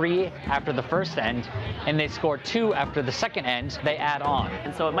score 3 after the first end and they score 2 after the second end, they add on.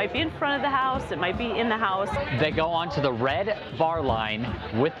 And so it might be in front of the house, it might be in the house. They go on to the red bar line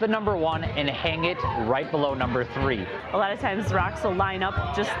with the number 1 and hang it right below number 3. A lot of times the rocks will line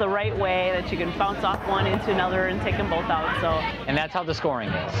up just the right way that you can bounce off one into another and take them both out. So. And that's how the scoring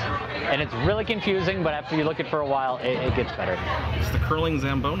is. And it's really confusing, but after you look at it for a while, it gets better. It's the curling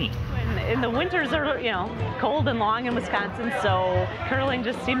Zamboni. And the winters are, you know, cold and long in Wisconsin, so curling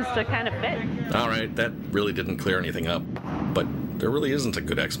just seems to kind of fit. All right, that really didn't clear anything up, but there really isn't a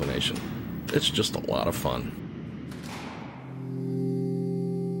good explanation. It's just a lot of fun.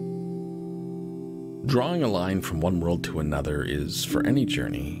 Drawing a line from one world to another is, for any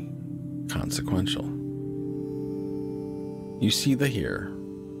journey, consequential. You see the here,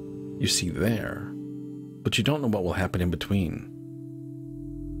 you see there, but you don't know what will happen in between.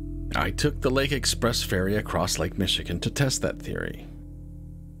 I took the Lake Express ferry across Lake Michigan to test that theory.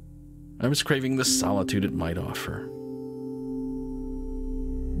 I was craving the solitude it might offer.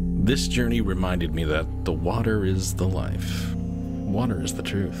 This journey reminded me that the water is the life. Water is the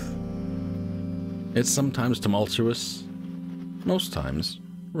truth. It's sometimes tumultuous, most times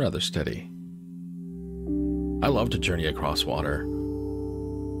rather steady. I love to journey across water.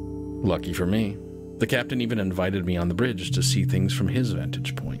 Lucky for me, the captain even invited me on the bridge to see things from his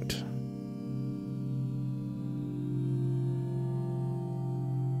vantage point.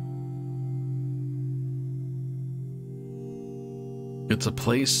 It's a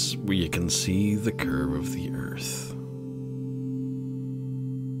place where you can see the curve of the earth.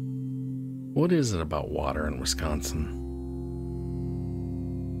 What is it about water in Wisconsin?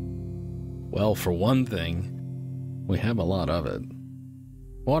 Well, for one thing, we have a lot of it.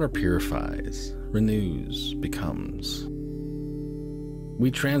 Water purifies, renews, becomes. We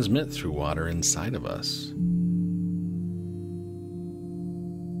transmit through water inside of us.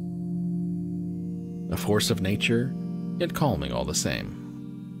 A force of nature, yet calming all the same.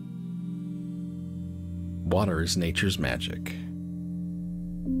 Water is nature's magic.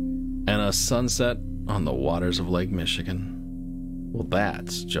 And a sunset on the waters of Lake Michigan, well,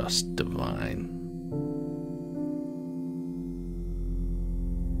 that's just divine.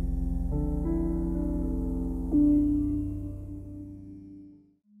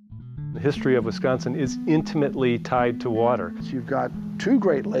 The history of Wisconsin is intimately tied to water. You've got two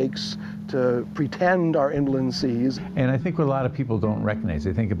Great Lakes to pretend are inland seas. And I think what a lot of people don't recognize,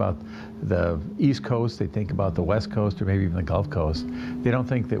 they think about the East Coast, they think about the West Coast, or maybe even the Gulf Coast. They don't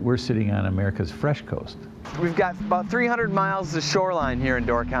think that we're sitting on America's fresh coast. We've got about 300 miles of shoreline here in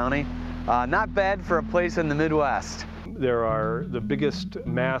Door County. Not bad for a place in the Midwest. There are the biggest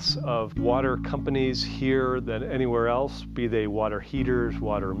mass of water companies here than anywhere else, be they water heaters,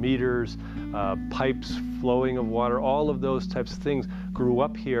 water meters, pipes flowing of water, all of those types of things grew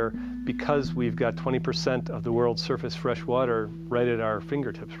up here because we've got 20% of the world's surface fresh water right at our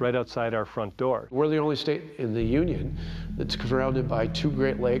fingertips, right outside our front door. We're the only state in the Union that's surrounded by two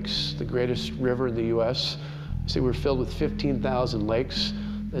Great Lakes, the greatest river in the U.S. See, we're filled with 15,000 lakes.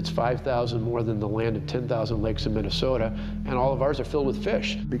 That's 5,000 more than the land of 10,000 lakes in Minnesota, and all of ours are filled with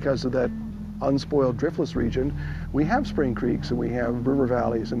fish. Because of that unspoiled driftless region, we have spring creeks and we have river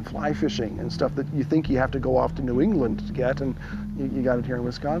valleys and fly fishing and stuff that you think you have to go off to New England to get, and you got it here in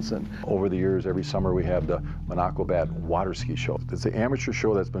Wisconsin. Over the years, every summer we have the Monaco-Bat Water Ski Show. It's an amateur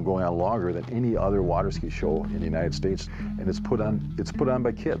show that's been going on longer than any other water ski show in the United States, and it's put on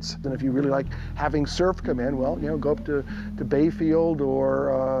by kids. And if you really like having surf come in, well, go up to Bayfield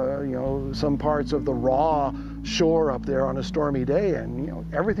or some parts of the raw shore up there on a stormy day, and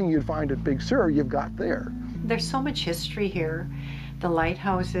everything you'd find at Big Sur, you've got there. There's so much history here. The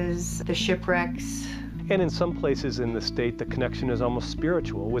lighthouses, the shipwrecks. And in some places in the state, the connection is almost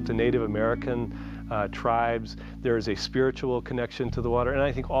spiritual with the Native American tribes. There is a spiritual connection to the water, and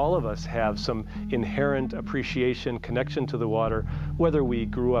I think all of us have some inherent appreciation, connection to the water, whether we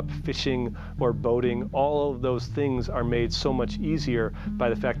grew up fishing or boating. All of those things are made so much easier by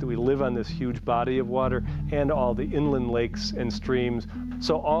the fact that we live on this huge body of water and all the inland lakes and streams.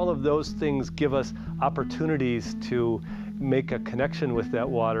 So all of those things give us opportunities to make a connection with that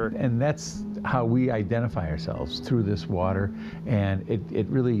water. And that's how we identify ourselves, through this water, and it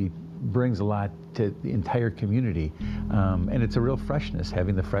really brings a lot to the entire community, and it's a real freshness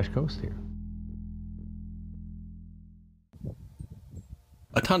having the fresh coast here.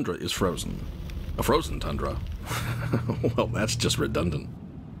 A tundra is frozen. A frozen tundra? Well, that's just redundant.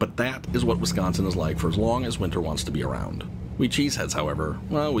 But that is what Wisconsin is like for as long as winter wants to be around. We Cheeseheads, however,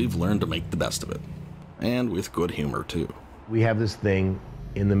 well, we've learned to make the best of it. And with good humor, too. We have this thing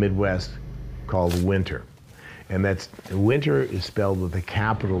in the Midwest called winter. And that's, winter is spelled with a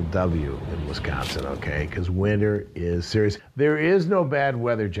capital W in Wisconsin, okay? Because winter is serious. There is no bad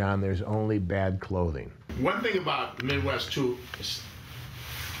weather, John. There's only bad clothing. One thing about the Midwest, too, is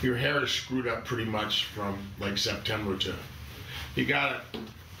your hair is screwed up pretty much from like September to, you got it.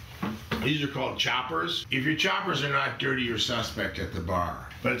 These are called choppers. If your choppers are not dirty, you're suspect at the bar.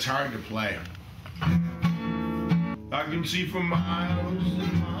 But it's hard to play. I can see for miles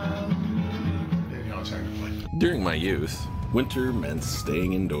and miles. You know, it's hard to play. During my youth, winter meant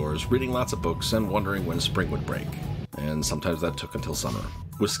staying indoors, reading lots of books, and wondering when spring would break. And sometimes that took until summer.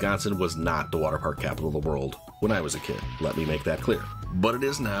 Wisconsin was not the water park capital of the world when I was a kid, let me make that clear. But it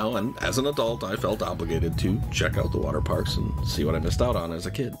is now, and as an adult, I felt obligated to check out the water parks and see what I missed out on as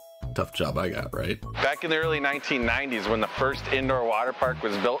a kid. Tough job I got, right? Back in the early 1990s, when the first indoor water park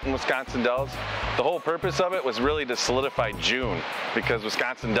was built in Wisconsin Dells, the whole purpose of it was really to solidify June, because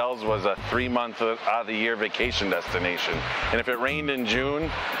Wisconsin Dells was a 3-month out of the year vacation destination. And if it rained in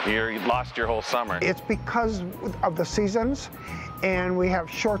June, you lost your whole summer. It's because of the seasons, and we have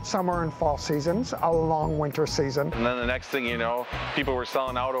short summer and fall seasons, a long winter season. And then the next thing you know, people were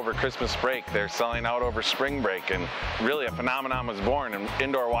selling out over Christmas break, they're selling out over spring break, and really a phenomenon was born, and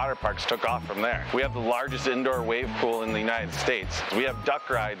indoor water parks took off from there. We have the largest indoor wave pool in the United States. We have duck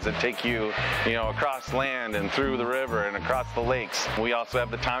rides that take you, across land and through the river and across the lakes. We also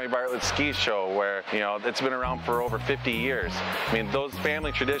have the Tommy Bartlett Ski Show, where, it's been around for over 50 years. I mean, those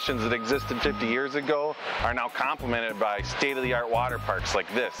family traditions that existed 50 years ago are now complemented by state-of-the-art water parks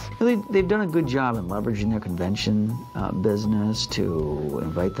like this. They've done a good job in leveraging their convention business to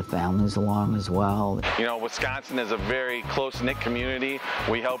invite the families along as well. Wisconsin is a very close-knit community.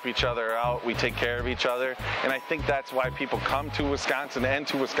 We help each other out, we take care of each other, and I think that's why people come to Wisconsin and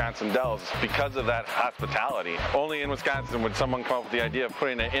to Wisconsin Dells, because of that hospitality. Only in Wisconsin would someone come up with the idea of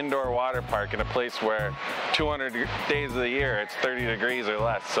putting an indoor water park in a place where 200 days of the year it's 30 degrees or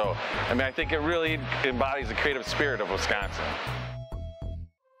less. So, I think it really embodies the creative spirit of Wisconsin.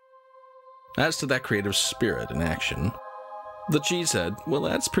 As to that creative spirit in action, the Cheesehead, well,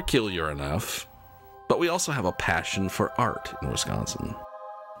 that's peculiar enough. But we also have a passion for art in Wisconsin.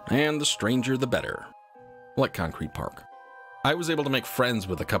 And the stranger the better, like Concrete Park. I was able to make friends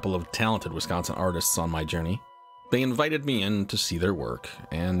with a couple of talented Wisconsin artists on my journey. They invited me in to see their work,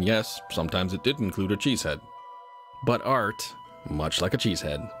 and yes, sometimes it did include a cheesehead. But art, much like a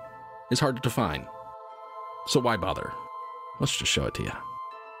cheesehead, is hard to define. So why bother? Let's just show it to you.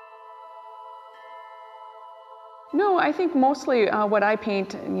 No, I think mostly what I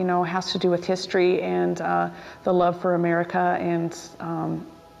paint, has to do with history and the love for America and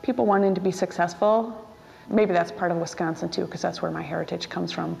people wanting to be successful. Maybe that's part of Wisconsin too, because that's where my heritage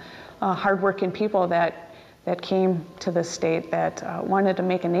comes from. Hardworking people that came to this state that wanted to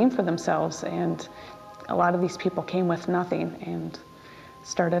make a name for themselves, and a lot of these people came with nothing and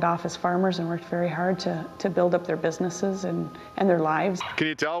started off as farmers and worked very hard to build up their businesses and their lives. Can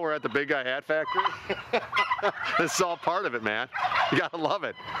you tell we're at the Big Guy Hat Factory? This is all part of it, man. You gotta love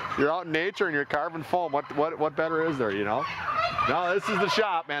it. You're out in nature and you're carving foam. What better is there, No, this is the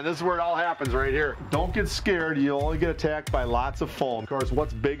shop, man. This is where it all happens right here. Don't get scared. You'll only get attacked by lots of foam. Of course,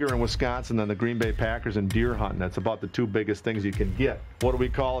 what's bigger in Wisconsin than the Green Bay Packers and deer hunting? That's about the two biggest things you can get. What do we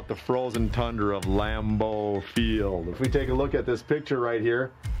call it? The frozen tundra of Lambeau Field. If we take a look at this picture right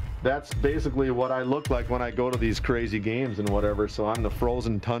here, that's basically what I look like when I go to these crazy games and whatever, so I'm the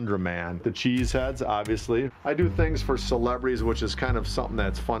frozen tundra man. The Cheeseheads, obviously. I do things for celebrities, which is kind of something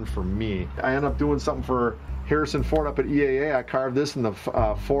that's fun for me. I end up doing something for Harrison Ford up at EAA. I carved this in the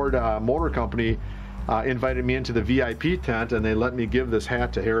Ford Motor Company. Invited me into the VIP tent, and they let me give this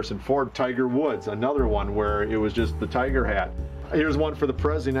hat to Harrison Ford. Tiger Woods, another one where it was just the tiger hat. Here's one for the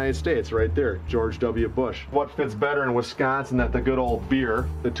President of the United States right there, George W. Bush. What fits better in Wisconsin than the good old beer?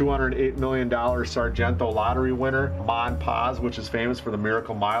 The $208 million Sargento lottery winner, Mon Paz, which is famous for the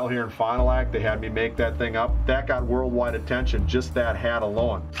Miracle Mile here in Fond du Lac. They had me make that thing up. That got worldwide attention, just that hat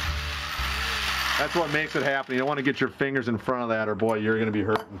alone. That's what makes it happen. You don't want to get your fingers in front of that or boy, you're going to be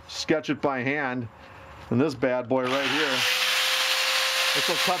hurting. Sketch it by hand. And this bad boy right here, this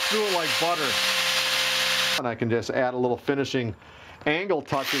will cut through it like butter. And I can just add a little finishing angle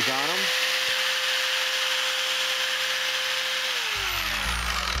touches on them.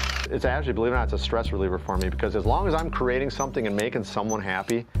 It's actually, believe it or not, it's a stress reliever for me because as long as I'm creating something and making someone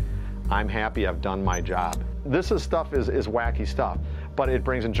happy, I'm happy I've done my job. This is wacky stuff, but it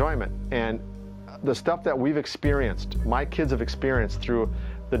brings enjoyment. And the stuff that we've experienced, my kids have experienced through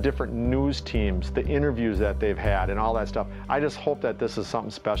the different news teams, the interviews that they've had and all that stuff. I just hope that this is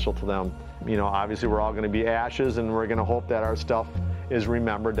something special to them. You know, obviously we're all going to be ashes and we're going to hope that our stuff is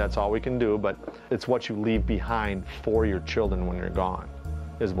remembered. That's all we can do, but it's what you leave behind for your children when you're gone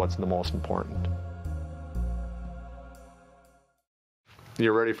is what's the most important.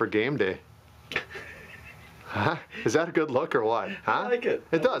 You're ready for game day. Huh? Is that a good look or what? Huh? I like it.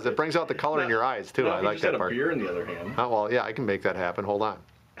 It does. It brings out the color in your eyes too. I like that part. A beer, on the other hand. Oh, well, yeah, I can make that happen. Hold on.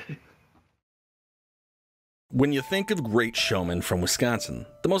 When you think of great showmen from Wisconsin,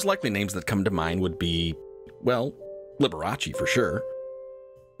 the most likely names that come to mind would be, well, Liberace for sure.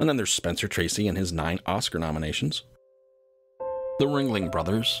 And then there's Spencer Tracy and his 9 Oscar nominations. The Ringling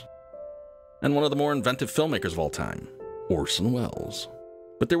Brothers. And one of the more inventive filmmakers of all time, Orson Welles.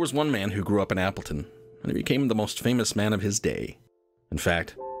 But there was one man who grew up in Appleton, and he became the most famous man of his day. In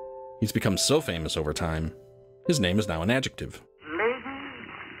fact, he's become so famous over time, his name is now an adjective. Ladies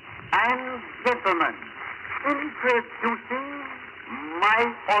and gentlemen, introducing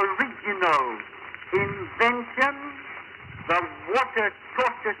my original invention, the water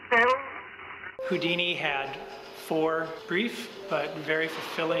torture cell. Houdini had 4 brief but very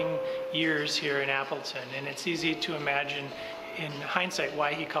fulfilling years here in Appleton, and it's easy to imagine in hindsight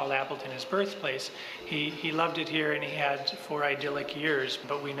why he called Appleton his birthplace. He loved it here and he had 4 idyllic years,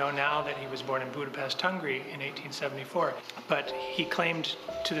 but we know now that he was born in Budapest, Hungary in 1874. But he claimed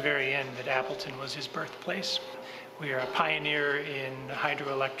to the very end that Appleton was his birthplace. We are a pioneer in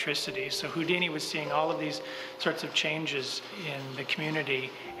hydroelectricity, so Houdini was seeing all of these sorts of changes in the community,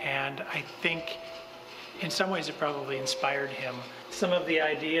 and I think in some ways it probably inspired him. Some of the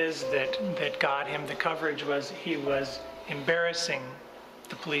ideas that got him the coverage was he was embarrassing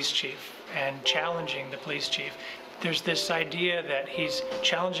the police chief and challenging the police chief. There's this idea that he's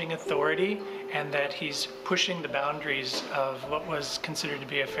challenging authority and that he's pushing the boundaries of what was considered to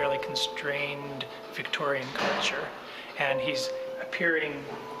be a fairly constrained Victorian culture. And he's appearing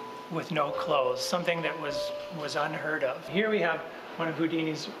with no clothes, something that was unheard of. Here we have one of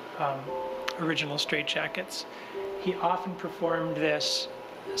Houdini's original straitjackets. He often performed this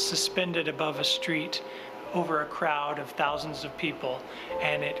suspended above a street over a crowd of thousands of people,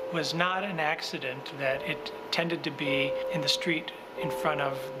 and it was not an accident that it tended to be in the street in front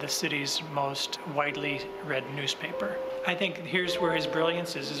of the city's most widely read newspaper. I think here's where his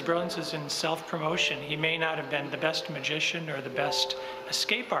brilliance is. His brilliance is in self-promotion. He may not have been the best magician or the best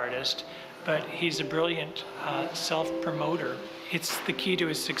escape artist, but he's a brilliant self-promoter. It's the key to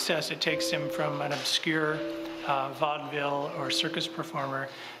his success. It takes him from an obscure vaudeville or circus performer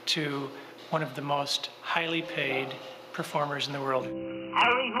to one of the most highly paid performers in the world.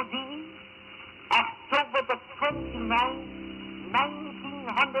 Harry Houdini, October the 29th,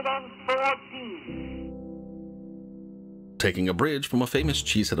 1914. Taking a bridge from a famous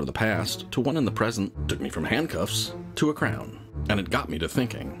cheesehead of the past to one in the present took me from handcuffs to a crown. And it got me to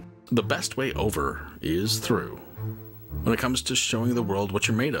thinking, the best way over is through. When it comes to showing the world what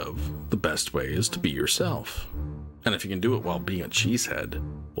you're made of, the best way is to be yourself. And if you can do it while being a cheesehead,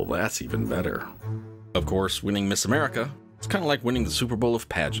 well, that's even better. Of course, winning Miss America, it's kind of like winning the Super Bowl of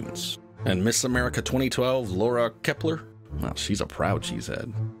pageants. And Miss America 2012, Laura Kepler, well, she's a proud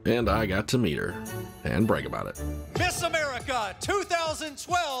cheesehead. And I got to meet her and brag about it. Miss America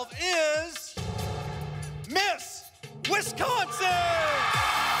 2012 is Miss Wisconsin!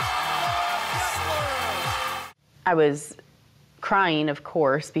 I was crying, of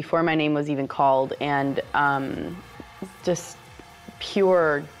course, before my name was even called, and just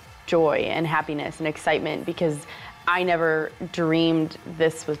pure joy and happiness and excitement because I never dreamed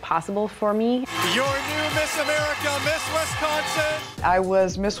this was possible for me. Your new Miss America, Miss Wisconsin. I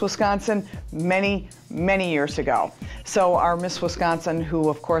was Miss Wisconsin many, many years ago. So our Miss Wisconsin, who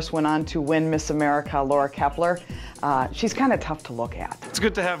of course went on to win Miss America, Laura Kepler, she's kind of tough to look at. It's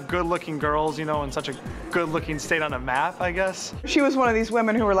good to have good-looking girls, you know, in such a good-looking state on a map, I guess. She was one of these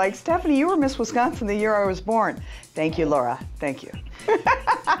women who were like, Stephanie, you were Miss Wisconsin the year I was born. Thank you, Laura. Thank you.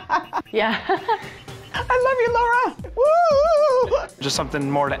 Yeah. I love you, Laura. Woo! Just something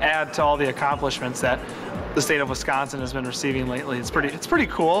more to add to all the accomplishments that the state of Wisconsin has been receiving lately. It's pretty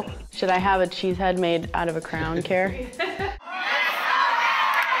cool. Should I have a cheesehead made out of a crown, Care? What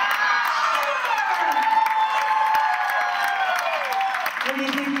do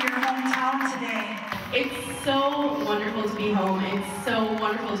you think of your hometown today? It's so wonderful to be home. It's so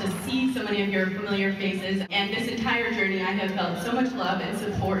wonderful to see so many of your familiar faces. And this entire journey, I have felt so much love and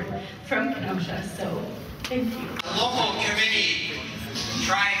support from Kenosha. So thank you. The local committee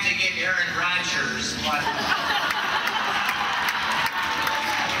tried to get Aaron Rodgers, but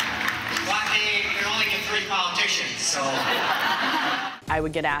they could only get 3 politicians, so. I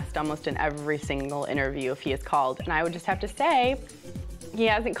would get asked almost in every single interview if he is called, and I would just have to say, he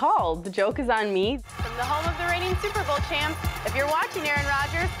hasn't called. The joke is on me. From the home of the reigning Super Bowl champs, if you're watching Aaron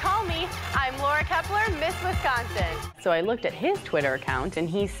Rodgers, call me. I'm Laura Kepler, Miss Wisconsin. So I looked at his Twitter account, and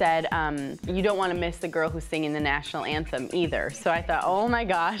he said, you don't want to miss the girl who's singing the national anthem either. So I thought, oh my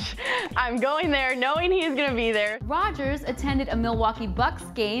gosh, I'm going there knowing he's going to be there. Rodgers attended a Milwaukee Bucks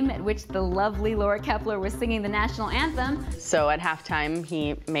game at which the lovely Laura Kepler was singing the national anthem. So at halftime,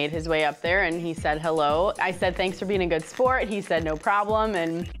 he made his way up there, and he said hello. I said, thanks for being a good sport. He said, no problem,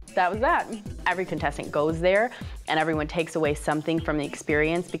 and that was that. Every contestant goes there, and everyone takes away something from the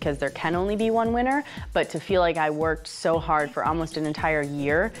experience because there can only be one winner, but to feel like I worked so hard for almost an entire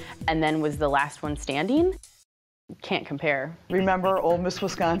year and then was the last one standing, can't compare. Remember, old Miss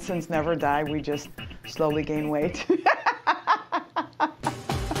Wisconsins never die. We just slowly gain weight.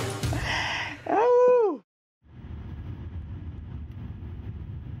 Oh.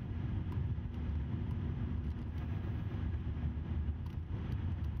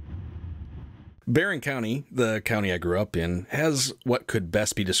 Barron County, the county I grew up in, has what could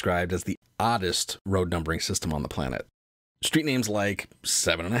best be described as the oddest road numbering system on the planet. Street names like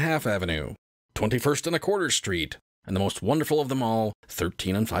 7½ Avenue, 21st ¼ Street, and the most wonderful of them all,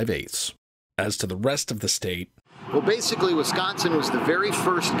 13 5/8. As to the rest of the state, well, basically, Wisconsin was the very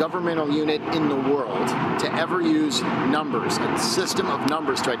first governmental unit in the world to ever use numbers, a system of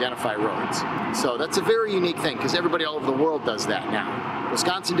numbers to identify roads. So that's a very unique thing, because everybody all over the world does that now.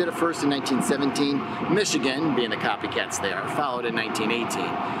 Wisconsin did it first in 1917. Michigan, being the copycats they are, followed in 1918.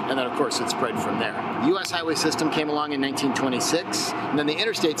 And then, of course, it spread from there. The U.S. highway system came along in 1926, and then the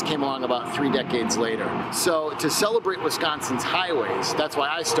interstates came along about 3 decades later. So to celebrate Wisconsin's highways, that's why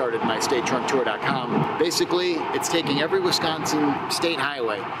I started my StateTrunkTour.com. Basically, it's taking every Wisconsin state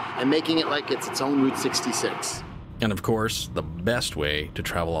highway and making it like it's its own Route 66. and of course, the best way to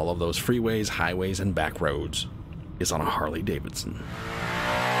travel all of those freeways, highways, and back roads is on a Harley Davidson.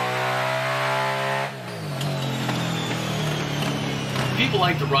 People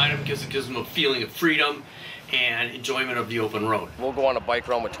like to ride them because it gives them a feeling of freedom and enjoyment of the open road. We'll go on a bike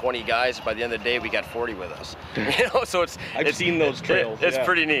run with 20 guys. By the end of the day, we got 40 with us. You know, so I've seen those trails. It's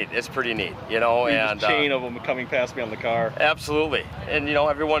pretty neat. It's pretty neat. You know, and a chain of them coming past me on the car. Absolutely. And you know,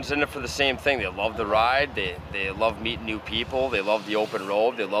 everyone's in it for the same thing. They love the ride. They love meeting new people. They love the open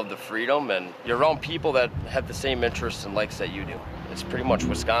road. They love the freedom. And you're around people that have the same interests and likes that you do. It's pretty much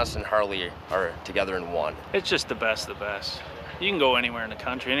Wisconsin and Harley are together in one. It's just the best of the best. You can go anywhere in the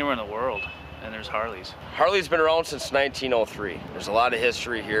country, anywhere in the world, and there's Harleys. Harley's been around since 1903. There's a lot of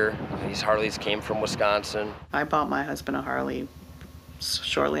history here. These Harleys came from Wisconsin. I bought my husband a Harley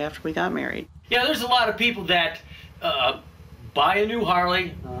shortly after we got married. Yeah, there's a lot of people that buy a new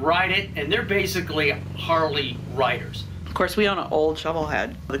Harley, ride it, and they're basically Harley riders. Of course, we own an old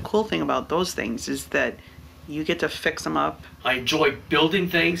Shovelhead. The cool thing about those things is that you get to fix them up. I enjoy building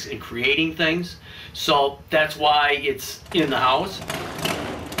things and creating things, so that's why it's in the house.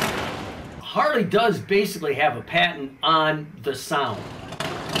 Harley does basically have a patent on the sound.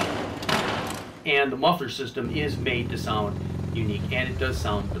 And the muffler system is made to sound unique, and it does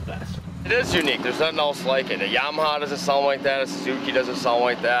sound the best. It is unique. There's nothing else like it. A Yamaha doesn't sound like that. A Suzuki doesn't sound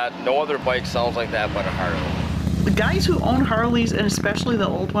like that. No other bike sounds like that but a Harley. The guys who own Harleys, and especially the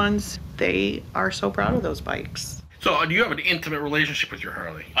old ones, they are so proud of those bikes. So do you have an intimate relationship with your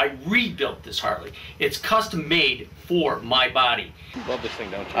Harley? I rebuilt this Harley. It's custom made for my body. You love this thing,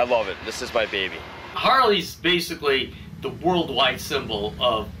 don't you? I love it. This is my baby. Harley's basically the worldwide symbol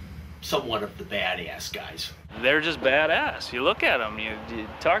of somewhat of the badass guys. They're just badass. You look at them, you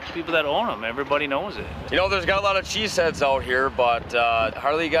talk to people that own them, everybody knows it. You know, there's got a lot of cheeseheads out here, but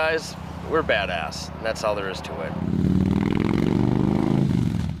Harley guys, we're badass, and that's all there is to it.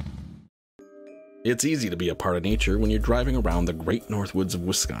 It's easy to be a part of nature when you're driving around the great north woods of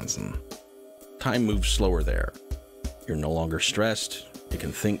Wisconsin. Time moves slower there. You're no longer stressed, you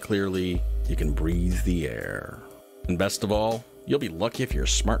can think clearly, you can breathe the air. And best of all, you'll be lucky if your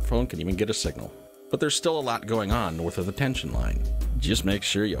smartphone can even get a signal. But there's still a lot going on north of the tension line. Just make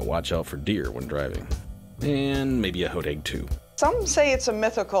sure you watch out for deer when driving. And maybe a hodag too. Some say it's a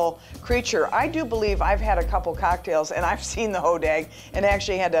mythical creature. I do believe I've had a couple cocktails and I've seen the hodag and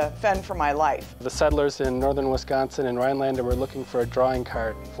actually had to fend for my life. The settlers in northern Wisconsin and Rhinelander were looking for a drawing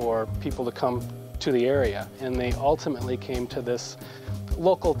card for people to come to the area, and they ultimately came to this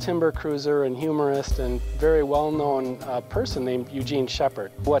local timber cruiser and humorist and very well-known person named Eugene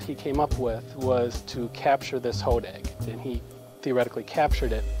Shepard. What he came up with was to capture this hodag, and he theoretically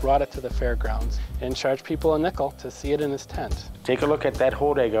captured it, brought it to the fairgrounds, and charged people a nickel to see it in his tent. Take a look at that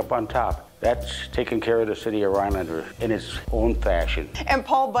hodag up on top. That's taking care of the city of Rhinelander in its own fashion. And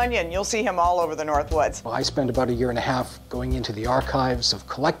Paul Bunyan, you'll see him all over the North Woods. Well, I spent about a year and a half going into the archives of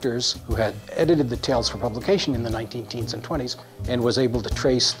collectors who had edited the tales for publication in the 1910s and 20s and was able to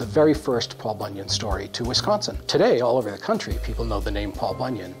trace the very first Paul Bunyan story to Wisconsin. Today, all over the country, people know the name Paul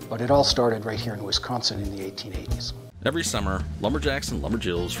Bunyan, but it all started right here in Wisconsin in the 1880s. Every summer, lumberjacks and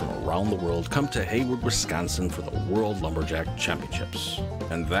lumberjills from around the world come to Hayward, Wisconsin for the World Lumberjack Championships.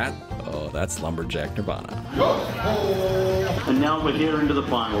 And that's Lumberjack Nirvana. And now we're here into the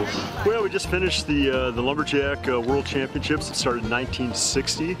finals. Well, we just finished the Lumberjack World Championships. It started in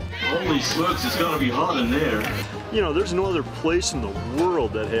 1960. Holy smokes, it's going to be hot in there. You know, there's no other place in the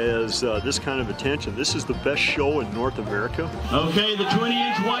world that has this kind of attention. This is the best show in North America. Okay, the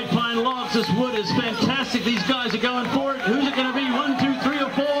 20-inch white pine logs. This wood is fantastic. These guys are going for it. Who's it going to be? 1, 2, 3, or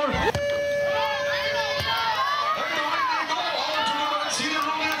 4?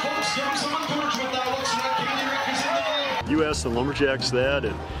 You ask the lumberjacks that,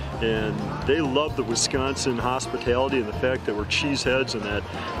 and they love the Wisconsin hospitality and the fact that we're cheeseheads and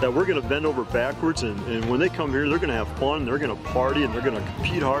that we're going to bend over backwards, and when they come here, they're going to have fun, they're going to party, and they're going to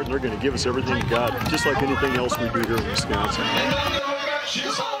compete hard, and they're going to give us everything we got, just like anything else we do here in Wisconsin.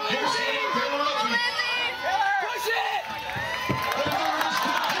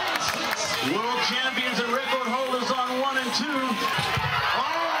 World champions and record holders on 1 and 2.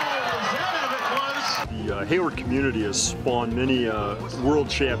 The Hayward community has spawned many world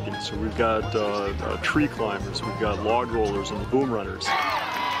champions. So we've got tree climbers, we've got log rollers, and the boom runners.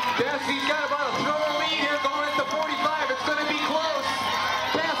 Cassidy's got about a throw lead here going at the 45. It's going to be close.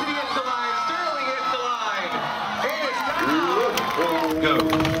 Cassidy hits the line. Sterling hits the line. And it's go.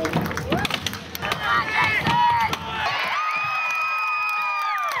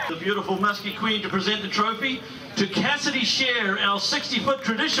 The beautiful Muskie Queen to present the trophy to Cassidy Share, our 60-foot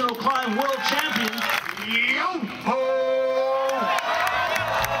traditional climb world champion.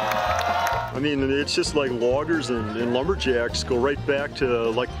 I mean, it's just like loggers and lumberjacks go right back to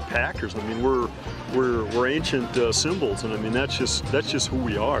like the Packers. I mean, we're ancient symbols, and I mean that's just who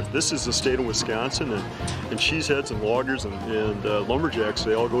we are. This is the state of Wisconsin, and cheeseheads and loggers and lumberjacks,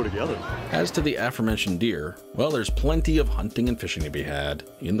 they all go together. As to the aforementioned deer, well, there's plenty of hunting and fishing to be had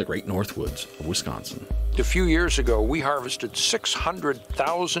in the great north woods of Wisconsin. A few years ago, we harvested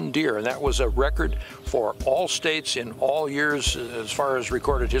 600,000 deer, and that was a record for all states in all years as far as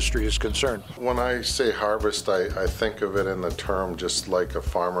recorded history is concerned. When I say harvest, I think of it in the term just like a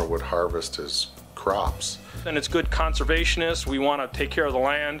farmer would harvest his crops. And it's good conservationists. We want to take care of the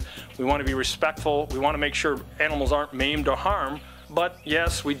land. We want to be respectful. We want to make sure animals aren't maimed or harmed. But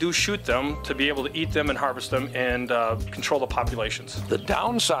yes, we do shoot them to be able to eat them and harvest them and control the populations. The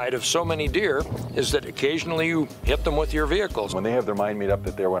downside of so many deer is that occasionally you hit them with your vehicles. When they have their mind made up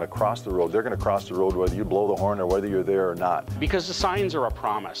that they're going to cross the road, they're going to cross the road whether you blow the horn or whether you're there or not. Because the signs are a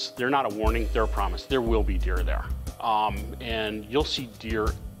promise. They're not a warning, they're a promise. There will be deer there. And you'll see deer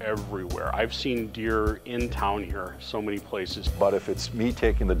everywhere. I've seen deer in town here, so many places. But if it's me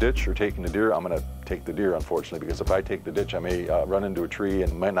taking the ditch or taking the deer, I'm going to take the deer, unfortunately, because if I take the ditch, I may run into a tree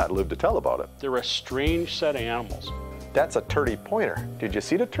and might not live to tell about it. They're a strange set of animals. That's a turkey pointer. Did you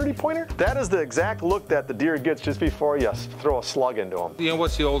see the turkey pointer? That is the exact look that the deer gets just before you throw a slug into them. You know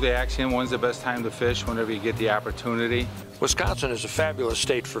what's the old axiom? When's the best time to fish? Whenever you get the opportunity. Wisconsin is a fabulous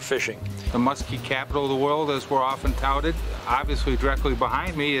state for fishing. The muskie capital of the world, as we're often touted. Obviously, directly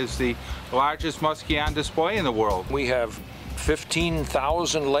behind me is the largest muskie on display in the world. We have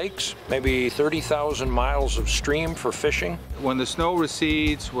 15,000 lakes, maybe 30,000 miles of stream for fishing. When the snow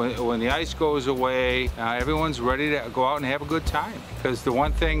recedes, when the ice goes away, everyone's ready to go out and have a good time. Because the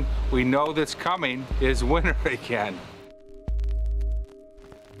one thing we know that's coming is winter again.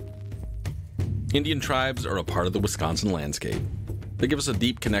 Indian tribes are a part of the Wisconsin landscape. They give us a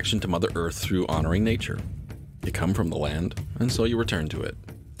deep connection to Mother Earth through honoring nature. You come from the land, and so you return to it.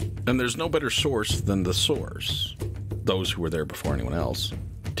 And there's no better source than the source, those who were there before anyone else,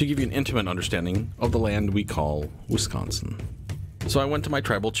 to give you an intimate understanding of the land we call Wisconsin. So I went to my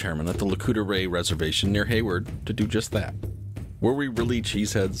tribal chairman at the Lakuta Ray Reservation near Hayward to do just that. Were we really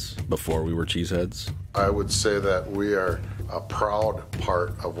Cheeseheads before we were Cheeseheads? I would say that we are a proud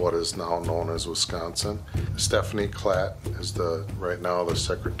part of what is now known as Wisconsin. Stephanie Klatt is right now the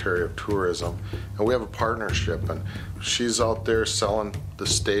Secretary of Tourism, and we have a partnership, and she's out there selling the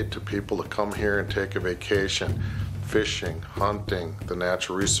state to people to come here and take a vacation, fishing, hunting, the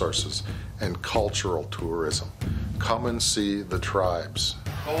natural resources, and cultural tourism. Come and see the tribes.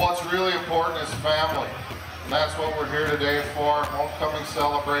 But what's really important is family, and that's what we're here today for, homecoming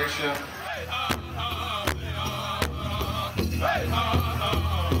celebration.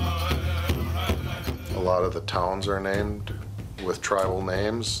 A lot of the towns are named with tribal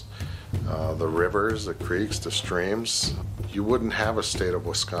names, the rivers, the creeks, the streams. You wouldn't have a state of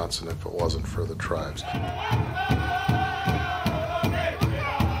Wisconsin if it wasn't for the tribes.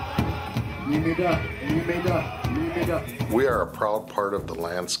 We are a proud part of the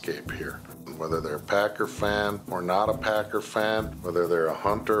landscape here. Whether they're a Packer fan or not a Packer fan, whether they're a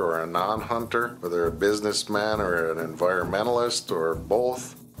hunter or a non-hunter, whether they're a businessman or an environmentalist or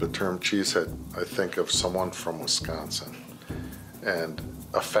both, the term Cheesehead, I think of someone from Wisconsin, and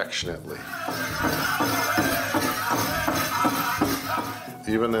affectionately.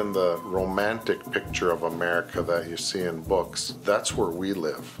 Even in the romantic picture of America that you see in books, that's where we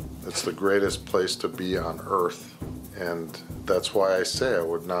live. It's the greatest place to be on earth, and that's why I say I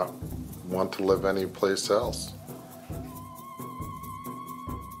would not want to live anyplace else.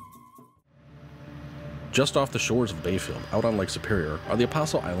 Just off the shores of Bayfield, out on Lake Superior, are the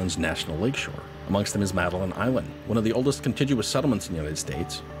Apostle Islands National Lakeshore. Amongst them is Madeline Island, one of the oldest contiguous settlements in the United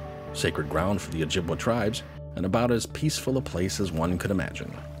States, sacred ground for the Ojibwa tribes, and about as peaceful a place as one could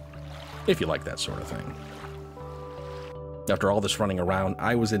imagine, if you like that sort of thing. After all this running around,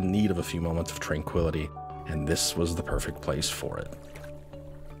 I was in need of a few moments of tranquility, and this was the perfect place for it.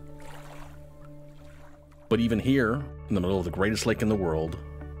 But even here, in the middle of the greatest lake in the world,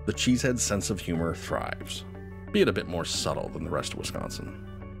 the Cheesehead sense of humor thrives, be it a bit more subtle than the rest of Wisconsin.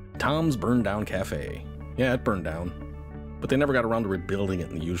 Tom's Burned Down Cafe. Yeah, it burned down, but they never got around to rebuilding it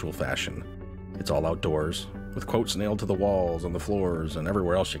in the usual fashion. It's all outdoors, with quotes nailed to the walls, on the floors, and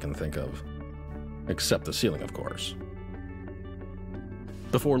everywhere else you can think of. Except the ceiling, of course.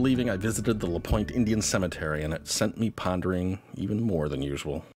 Before leaving, I visited the LaPointe Indian Cemetery, and it sent me pondering even more than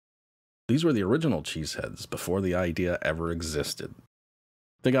usual. These were the original Cheeseheads before the idea ever existed.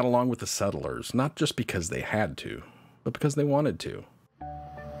 They got along with the settlers, not just because they had to, but because they wanted to.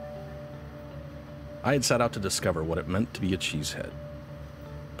 I had set out to discover what it meant to be a Cheesehead.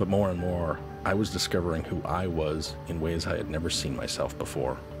 But more and more, I was discovering who I was in ways I had never seen myself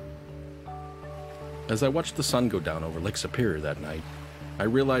before. As I watched the sun go down over Lake Superior that night, I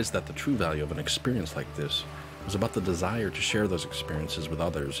realized that the true value of an experience like this was about the desire to share those experiences with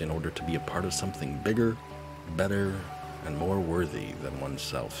others in order to be a part of something bigger, better, and more worthy than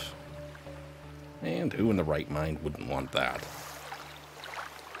oneself. And who in the right mind wouldn't want that?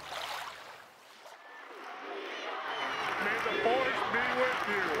 May the force be with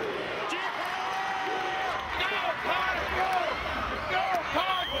you.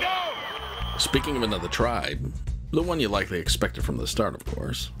 Speaking of another tribe, the one you likely expected from the start, of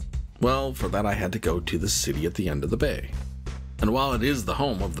course. Well, for that I had to go to the city at the end of the bay. And while it is the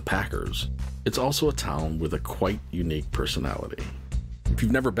home of the Packers, it's also a town with a quite unique personality. If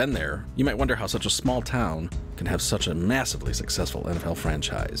you've never been there, you might wonder how such a small town can have such a massively successful NFL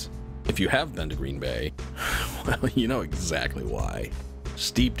franchise. If you have been to Green Bay, well, you know exactly why.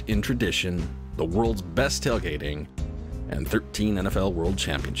 Steeped in tradition, the world's best tailgating, and 13 NFL World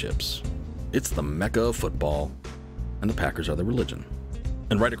Championships. It's the Mecca of football, and the Packers are the religion.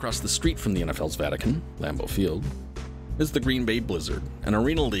 And right across the street from the NFL's Vatican, Lambeau Field, is the Green Bay Blizzard, an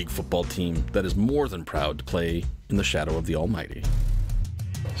Arena League football team that is more than proud to play in the shadow of the Almighty.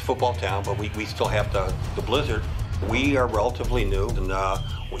 It's a football town, but we still have the Blizzard. We are relatively new, and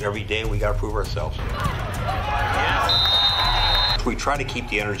every day we got to prove ourselves. Yeah. We try to keep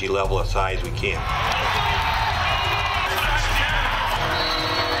the energy level as high as we can.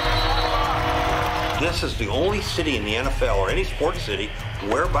 This is the only city in the NFL or any sports city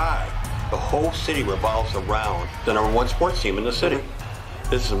whereby the whole city revolves around the #1 sports team in the city.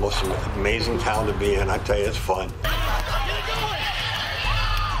 This is the most amazing town to be in. I tell you, it's fun.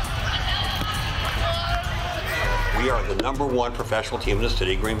 We are the #1 professional team in the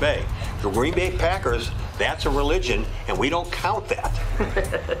city of Green Bay. The Green Bay Packers, that's a religion, and we don't count that.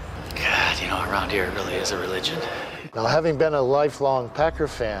 God, you know, around here it really is a religion. Now, having been a lifelong Packer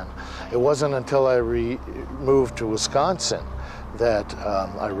fan, it wasn't until I moved to Wisconsin that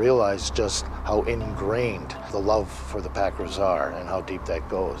I realized just how ingrained the love for the Packers are and how deep that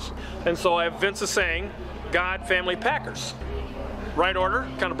goes. And so I have Vince is saying, God, family, Packers. Right order,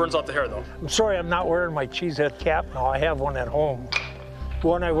 kind of burns out the hair though. I'm sorry I'm not wearing my Cheesehead cap now. I have one at home. The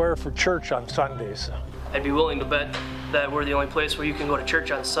one I wear for church on Sundays. I'd be willing to bet that we're the only place where you can go to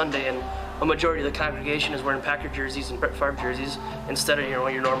church on Sunday and a majority of the congregation is wearing Packer jerseys and Brett Favre jerseys instead of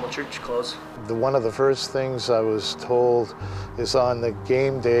your normal church clothes. One of the first things I was told is on the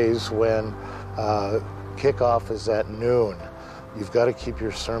game days when kickoff is at noon, you've got to keep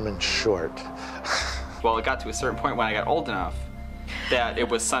your sermon short. Well, it got to a certain point when I got old enough that it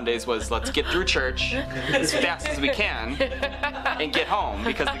was Sundays was let's get through church as fast as we can and get home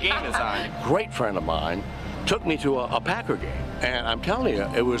because the game is on. Great friend of mine took me to a Packer game, and I'm telling you,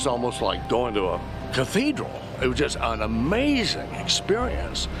 it was almost like going to a cathedral. It was just an amazing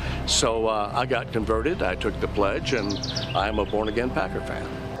experience. So I got converted, I took the pledge, and I'm a born-again Packer fan.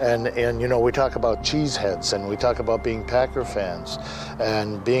 And you know, we talk about Cheeseheads and we talk about being Packer fans,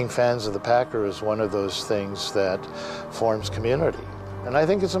 and being fans of the Packer is one of those things that forms community. And I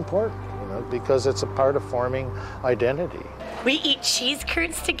think it's important, you know, because it's a part of forming identity. We eat cheese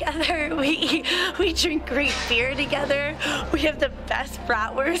curds together. We drink great beer together. We have the best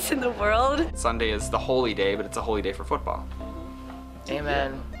bratwurst in the world. Sunday is the holy day, but it's a holy day for football.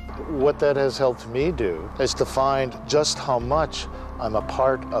 Amen. What that has helped me do is to find just how much I'm a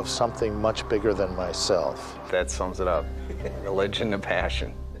part of something much bigger than myself. That sums it up. Religion and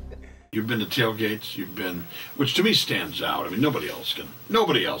passion. You've been to tailgates, which to me stands out. I mean, nobody else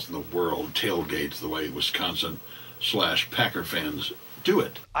in the world tailgates the way Wisconsin/Packer fans do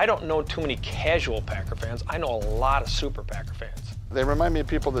it. I don't know too many casual Packer fans. I know a lot of super Packer fans. They remind me of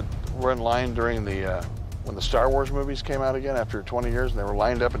people that were in line during when the Star Wars movies came out again after 20 years, and they were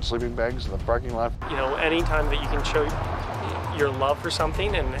lined up in sleeping bags in the parking lot. You know, anytime that you can show your love for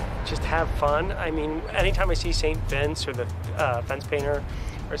something and just have fun. I mean, anytime I see St. Vince or the fence painter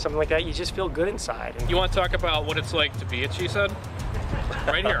or something like that, you just feel good inside. You want to talk about what it's like to be a Cheesehead?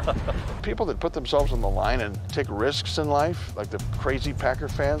 Right here. People that put themselves on the line and take risks in life, like the crazy Packer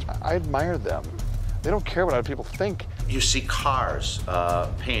fans, I admire them. They don't care what other people think. You see cars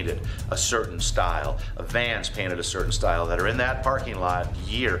painted a certain style, vans painted a certain style that are in that parking lot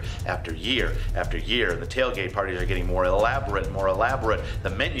year after year after year. And the tailgate parties are getting more elaborate and more elaborate.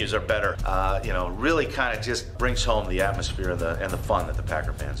 The menus are better. You know, really kind of just brings home the atmosphere and the fun that the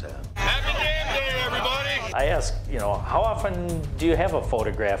Packer fans have. Happy game day, everybody! I ask, you know, how often do you have a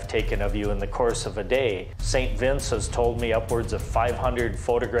photograph taken of you in the course of a day? St. Vince has told me upwards of 500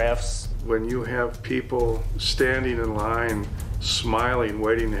 photographs. When you have people standing in line, smiling,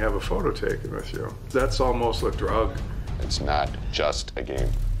 waiting to have a photo taken with you, that's almost a drug. It's not just a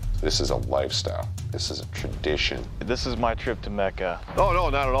game. This is a lifestyle. This is a tradition. This is my trip to Mecca. Oh, no,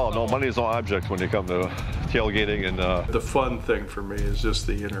 not at all. No, money is no object when you come to tailgating. And the fun thing for me is just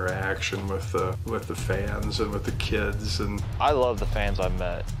the interaction with the fans and with the kids. And I love the fans I've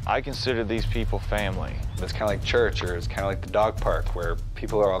met. I consider these people family. It's kind of like church, or it's kind of like the dog park, where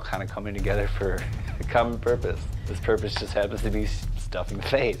people are all kind of coming together for a common purpose. This purpose just happens to be stuffing the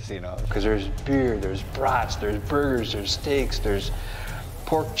face, you know. Because there's beer, there's brats, there's burgers, there's steaks, there's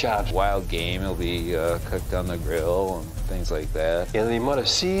pork chops. Wild game will be cooked on the grill and things like that. And the amount of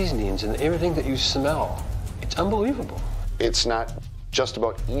seasonings and everything that you smell, it's unbelievable. It's not just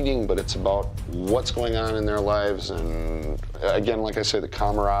about eating, but it's about what's going on in their lives. And again, like I say, the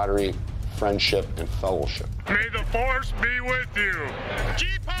camaraderie, friendship, and fellowship. May the force be with you.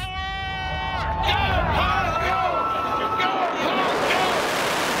 G-Power! Go, Power, go! Go, Power, go!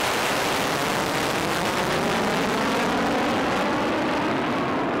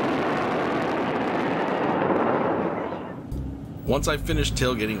 Once I finished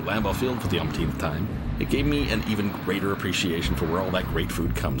tailgating Lambeau Field for the umpteenth time, it gave me an even greater appreciation for where all that great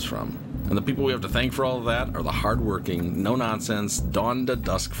food comes from. And the people we have to thank for all of that are the hard-working, no-nonsense,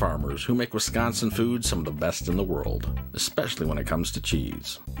 dawn-to-dusk farmers who make Wisconsin food some of the best in the world, especially when it comes to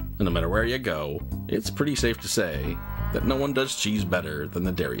cheese. And no matter where you go, it's pretty safe to say that no one does cheese better than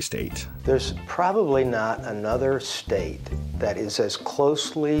the dairy state. There's probably not another state that is as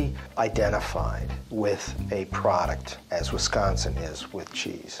closely identified with a product as Wisconsin is with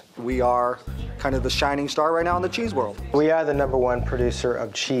cheese. We are kind of the shining star right now in the cheese world. We are the #1 producer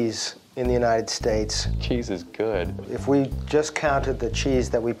of cheese in the United States. Cheese is good. If we just counted the cheese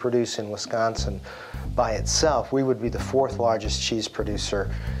that we produce in Wisconsin by itself, we would be the 4th largest cheese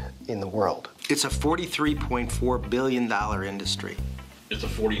producer in the world. It's a $43.4 billion industry. It's a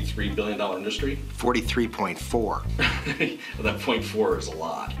 $43 billion industry? 43.4. That 0.4 is a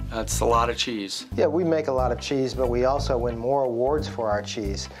lot. That's a lot of cheese. Yeah, we make a lot of cheese, but we also win more awards for our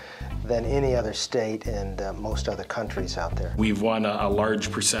cheese than any other state and most other countries out there. We've won a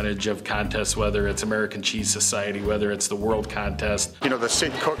large percentage of contests, whether it's American Cheese Society, whether it's the World Contest. You know, the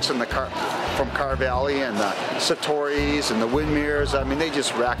Sid Cooks and from Carr Valley and the Satori's and the Windmeres, I mean, they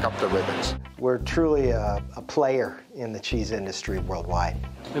just rack up the ribbons. We're truly a player in the cheese industry worldwide.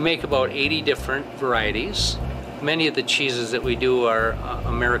 We make about 80 different varieties. Many of the cheeses that we do are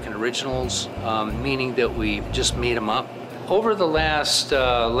American originals, meaning that we just made them up. Over the last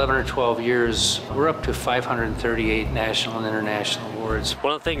 11 or 12 years, we're up to 538 national and international awards.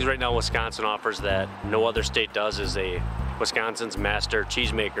 One of the things right now Wisconsin offers that no other state does is a Wisconsin's Master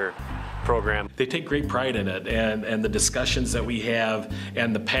Cheesemaker program. They take great pride in it, and the discussions that we have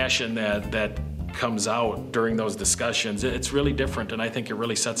and the passion that comes out during those discussions, it's really different, and I think it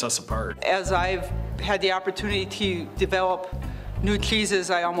really sets us apart. As I've had the opportunity to develop new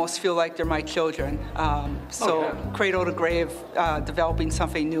cheeses, I almost feel like they're my children. Cradle to grave, developing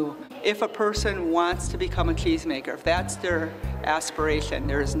something new. If a person wants to become a cheesemaker, if that's their aspiration,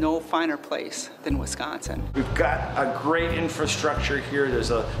 there is no finer place than Wisconsin. We've got a great infrastructure here. There's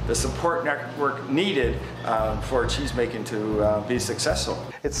the support network needed for cheesemaking to be successful.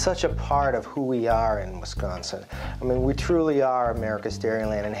 It's such a part of who we are in Wisconsin. I mean, we truly are America's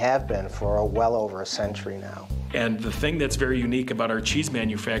dairyland and have been for well over a century now. And the thing that's very unique about our cheese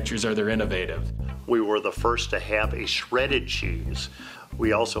manufacturers are they're innovative. We were the first to have a shredded cheese.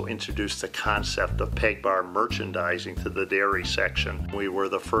 We also introduced the concept of peg bar merchandising to the dairy section. We were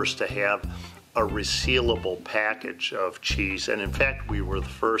the first to have a resealable package of cheese, and in fact we were the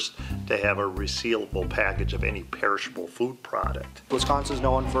first to have a resealable package of any perishable food product. Wisconsin's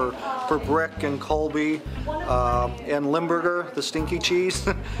known for Brick and Colby and Limburger, the stinky cheese,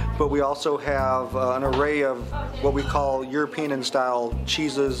 but we also have an array of what we call European and style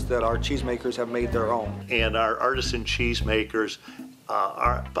cheeses that our cheesemakers have made their own. And our artisan cheesemakers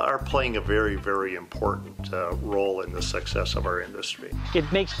are playing a very, very important role in the success of our industry. It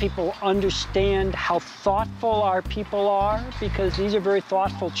makes people understand how thoughtful our people are, because these are very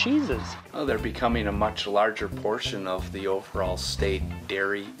thoughtful cheeses. Well, they're becoming a much larger portion of the overall state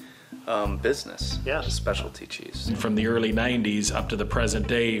dairy business. Yes. Specialty cheese. From the early 90s up to the present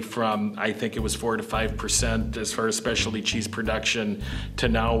day, from I think it was 4 to 5% as far as specialty cheese production, to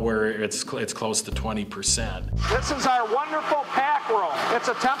now where it's close to 20%. This is our wonderful pack room. It's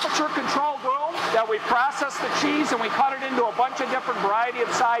a temperature-controlled room that we process the cheese and we cut it into a bunch of different variety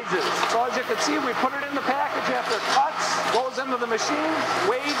of sizes. So as you can see, we put it in the package after it cuts, goes into the machine,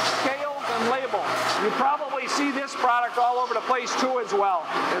 weighed, scaled, and labeled. You probably see this product all over the place too as well.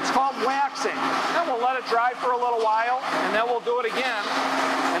 It's called waxing. Then we'll let it dry for a little while, and then we'll do it again.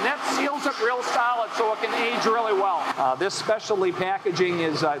 And that seals it real solid so it can age really well. This specialty packaging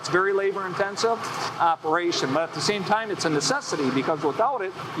is it's very labor-intensive operation, but at the same time it's a necessity, because without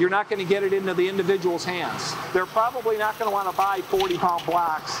it, you're not going to get it into the individual's hands. They're probably not going to want to buy 40-pound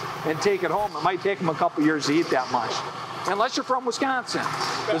blocks and take it home. It might take them a couple years to eat that much. Unless you're from Wisconsin,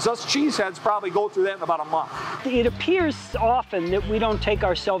 because us cheeseheads probably go through that in about a month. It appears often that we don't take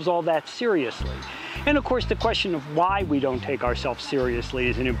ourselves all that seriously. And of course, the question of why we don't take ourselves seriously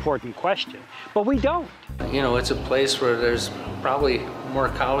is an important question, but we don't. You know, it's a place where there's probably more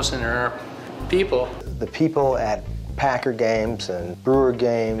cows than there are people. The people at Packer games and Brewer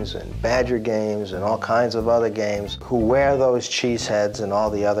games and Badger games and all kinds of other games who wear those cheeseheads and all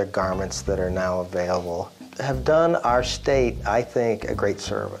the other garments that are now available have done our state, I think, a great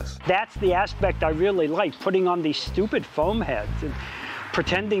service. That's the aspect I really like, putting on these stupid foam heads and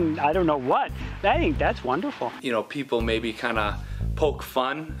pretending I don't know what. I think that's wonderful. You know, people maybe kind of poke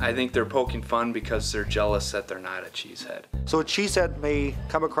fun. I think they're poking fun because they're jealous that they're not a cheesehead. So a cheesehead may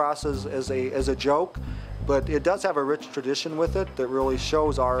come across as a joke, but it does have a rich tradition with it that really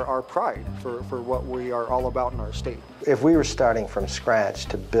shows our pride for what we are all about in our state. If we were starting from scratch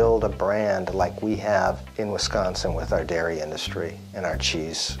to build a brand like we have in Wisconsin with our dairy industry and our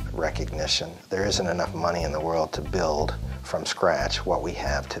cheese recognition, there isn't enough money in the world to build from scratch what we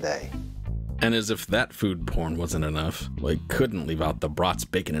have today. And as if that food porn wasn't enough, we couldn't leave out the brats,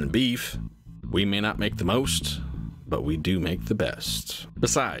 bacon, and beef. We may not make the most, but we do make the best.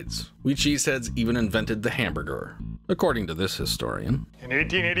 Besides, we Cheeseheads even invented the hamburger, according to this historian. In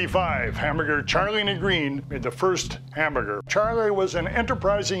 1885, hamburger Charlie Negreen made the first hamburger. Charlie was an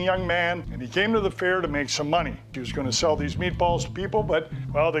enterprising young man, and he came to the fair to make some money. He was going to sell these meatballs to people, but,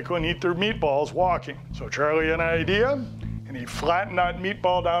 well, they couldn't eat their meatballs walking. So Charlie had an idea, and he flattened that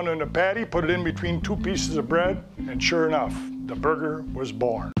meatball down in a patty, put it in between two pieces of bread, and sure enough, the burger was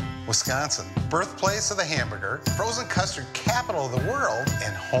born. Wisconsin, birthplace of the hamburger, frozen custard capital of the world,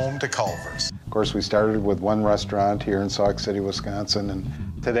 and home to Culver's. Of course, we started with one restaurant here in Sauk City, Wisconsin, and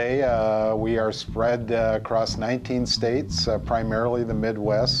today we are spread across 19 states, primarily the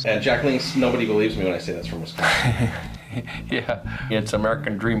Midwest. And Jack Links, nobody believes me when I say that's from Wisconsin. Yeah, it's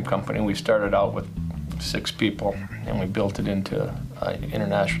American Dream Company. We started out with 6 people, and we built it into an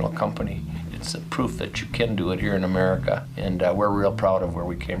international company. It's a proof that you can do it here in America, and we're real proud of where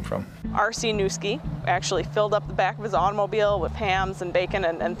we came from. R.C. Newski actually filled up the back of his automobile with hams and bacon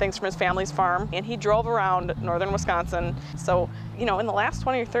and things from his family's farm, and he drove around northern Wisconsin. So, you know, in the last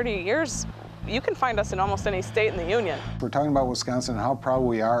 20 or 30 years, you can find us in almost any state in the union. We're talking about Wisconsin and how proud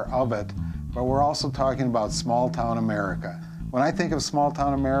we are of it, but we're also talking about small-town America. When I think of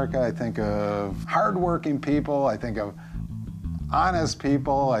small-town America, I think of hardworking people, I think of honest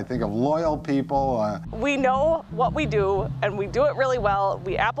people, I think of loyal people. We know what we do, and we do it really well.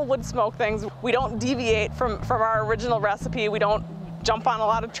 We applewood smoke things. We don't deviate from our original recipe. We don't jump on a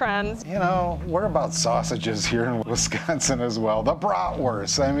lot of trends. You know, we're about sausages here in Wisconsin as well. The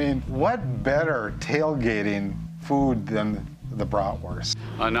bratwurst. I mean, what better tailgating food than the bratwurst?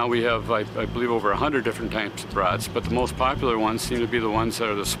 Now we have, I believe, over 100 different types of brats, but the most popular ones seem to be the ones that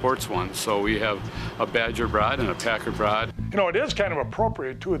are the sports ones. So we have a Badger brat and a Packer brat. You know, it is kind of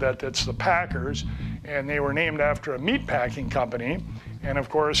appropriate, too, that it's the Packers, and they were named after a meat packing company. And, of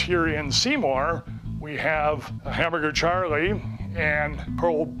course, here in Seymour, we have a Hamburger Charlie, and our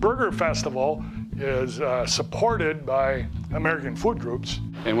whole burger festival is supported by American food groups.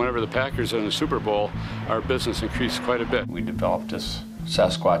 And whenever the Packers are in the Super Bowl, our business increased quite a bit. We developed this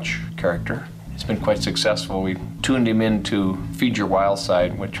Sasquatch character. It's been quite successful. We tuned him into Feed Your Wild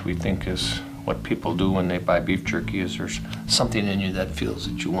Side, which we think is what people do when they buy beef jerky, is there's something in you that feels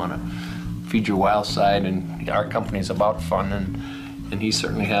that you want to feed your wild side, and our company's about fun, and he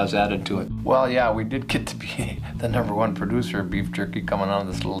certainly has added to it. Well, yeah, we did get to be the #1 producer of beef jerky coming out of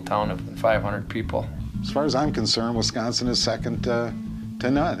this little town of 500 people. As far as I'm concerned, Wisconsin is second to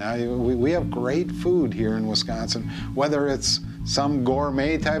none. We have great food here in Wisconsin, whether it's some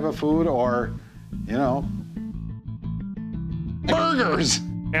gourmet type of food or, you know, burgers.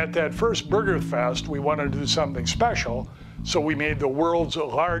 At that first Burger Fest, we wanted to do something special, so we made the world's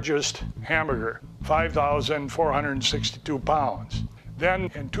largest hamburger, 5,462 pounds. Then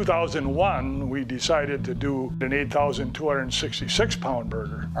in 2001, we decided to do an 8,266-pound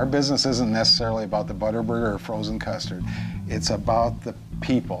burger. Our business isn't necessarily about the Butterburger or frozen custard. It's about the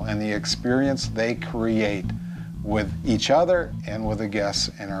people and the experience they create with each other and with the guests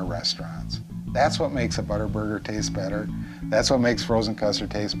in our restaurants. That's what makes a Butterburger taste better. That's what makes frozen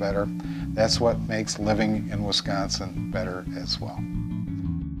custard taste better. That's what makes living in Wisconsin better as well.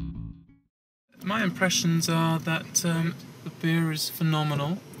 My impressions are that the beer is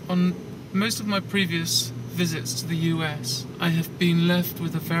phenomenal. On most of my previous visits to the US, I have been left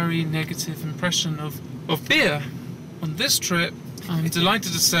with a very negative impression of beer. On this trip, I'm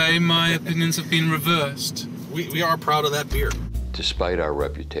delighted to say my opinions have been reversed. We are proud of that beer. Despite our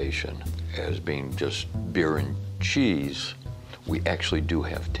reputation as being just beer and cheese, we actually do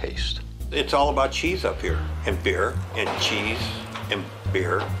have taste. It's all about cheese up here, and beer, and cheese, and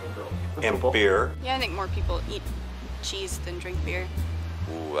beer, and beer. Yeah, I think more people eat cheese than drink beer.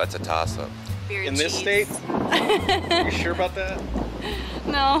 Ooh, that's a toss-up. Beer in cheese. This state? Are you sure about that?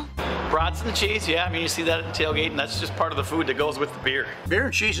 No. Brats and cheese, yeah, I mean, you see that at tailgate, and that's just part of the food that goes with the beer. Beer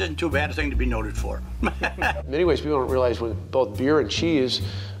and cheese isn't too bad a thing to be noted for. In many ways, people don't realize when both beer and cheese,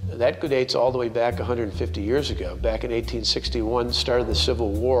 that dates all the way back 150 years ago. Back in 1861, started the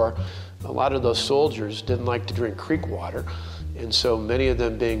Civil War. A lot of those soldiers didn't like to drink creek water, and so many of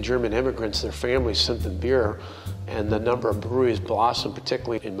them being German immigrants, their families sent them beer, and the number of breweries blossomed,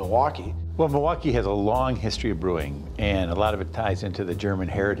 particularly in Milwaukee. Well, Milwaukee has a long history of brewing, and a lot of it ties into the German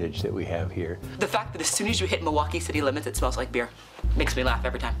heritage that we have here. The fact that as soon as you hit Milwaukee city limits, it smells like beer makes me laugh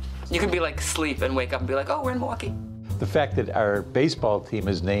every time. You can be like sleep and wake up and be like, oh, we're in Milwaukee. The fact that our baseball team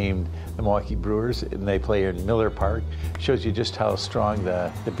is named the Milwaukee Brewers and they play in Miller Park shows you just how strong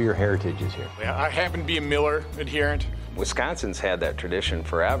the beer heritage is here. Yeah, I happen to be a Miller adherent. Wisconsin's had that tradition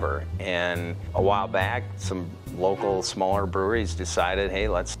forever, and a while back some local smaller breweries decided, hey,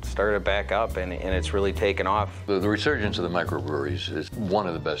 let's start it back up, and it's really taken off. The resurgence of the microbreweries is one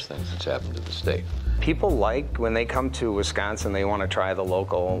of the best things that's happened to the state. People like, when they come to Wisconsin, they want to try the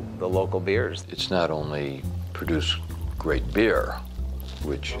local beers. It's not only produce great beer,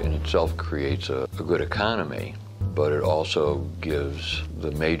 which in itself creates a good economy, but it also gives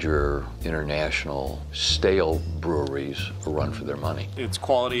the major international stale breweries a run for their money. It's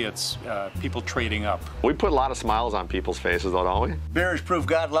quality, it's people trading up. We put a lot of smiles on people's faces, though, don't we? Beer is proof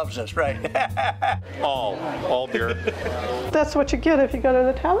God loves us, right? all beer. That's what you get if you go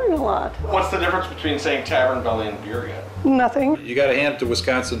to the tavern a lot. What's the difference between saying tavern belly and beer gut? Nothing. You got to hand it to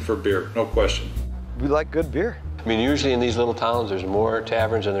Wisconsin for beer, no question. We like good beer. I mean, usually in these little towns, there's more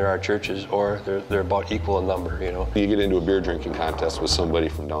taverns than there are churches, or they're about equal in number, you know. You get into a beer drinking contest with somebody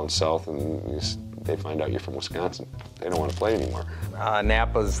from down south, and they find out you're from Wisconsin. They don't want to play anymore.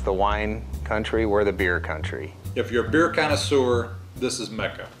 Napa's the wine country, we're the beer country. If you're a beer connoisseur, this is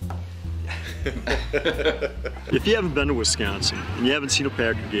Mecca. If you haven't been to Wisconsin, and you haven't seen a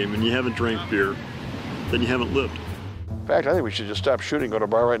Packer game, and you haven't drank beer, then you haven't lived. In fact, I think we should just stop shooting and go to a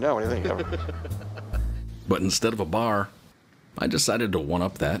bar right now. What do you think, Kevin? But instead of a bar, I decided to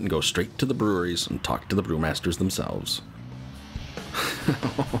one-up that and go straight to the breweries and talk to the brewmasters themselves.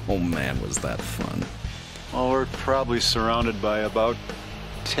 Oh man, was that fun. Well, we're probably surrounded by about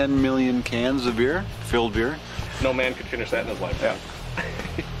 10 million cans of beer, filled beer. No man could finish that in his lifetime.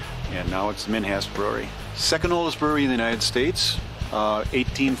 And now it's Minhas Brewery. Second oldest brewery in the United States,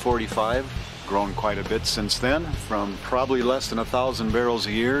 1845. Grown quite a bit since then, from probably less than 1,000 barrels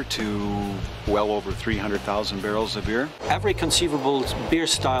a year to well over 300,000 barrels of beer. Every conceivable beer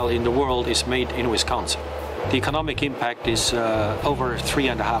style in the world is made in Wisconsin. The economic impact is over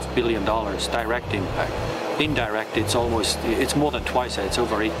 $3.5 billion, direct impact. Indirect, it's more than twice that, it's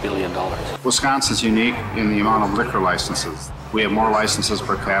over $8 billion. Wisconsin's unique in the amount of liquor licenses. We have more licenses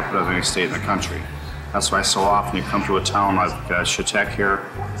per capita than any state in the country. That's why so often you come to a town like Cheesehead here,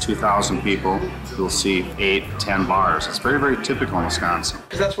 2,000 people, you'll see 8, 10 bars. It's very, very typical in Wisconsin.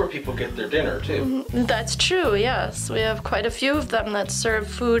 Because that's where people get their dinner, too. That's true, yes. We have quite a few of them that serve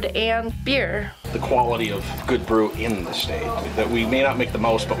food and beer. The quality of good brew in the state, that we may not make the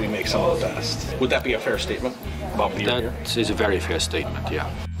most, but we make some of the best. Would that be a fair statement about beer here? That is a very fair statement, yeah.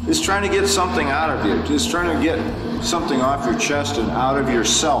 It's trying to get something out of you. It's trying to get something off your chest and out of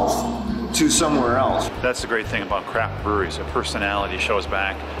yourself to somewhere else. That's the great thing about craft breweries. Their personality shows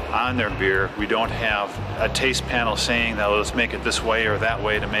back on their beer. We don't have a taste panel saying that let's make it this way or that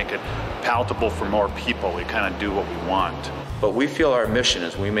way to make it palatable for more people. We kind of do what we want. But we feel our mission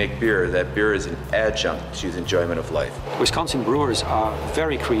as we make beer, that beer is an adjunct to the enjoyment of life. Wisconsin brewers are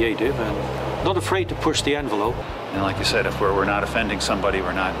very creative and not afraid to push the envelope. And like you said, if we're not offending somebody,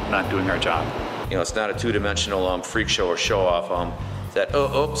 we're not doing our job. You know, it's not a two-dimensional freak show or show-off. That,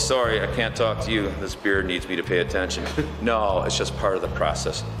 oh, sorry, I can't talk to you. This beer needs me to pay attention. No, it's just part of the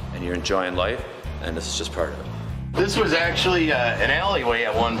process. And you're enjoying life, and this is just part of it. This was actually an alleyway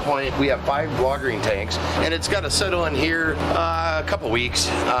at one point. We have 5 watering tanks, and it's got to settle in here a couple weeks,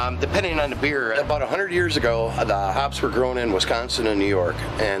 depending on the beer. About 100 years ago, the hops were grown in Wisconsin and New York,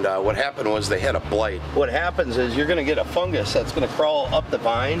 and what happened was they had a blight. What happens is you're going to get a fungus that's going to crawl up the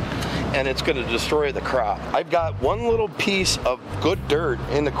vine, and it's going to destroy the crop. I've got one little piece of good dirt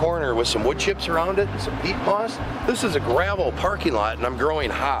in the corner with some wood chips around it and some peat moss. This is a gravel parking lot, and I'm growing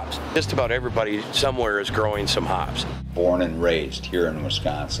hops. Just about everybody somewhere is growing some hops. Born and raised here in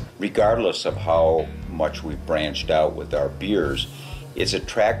Wisconsin. Regardless of how much we've branched out with our beers, it's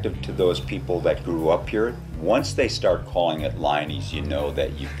attractive to those people that grew up here. Once they start calling it Liney's, you know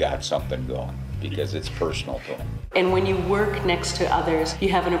that you've got something going because it's personal to them. And when you work next to others, you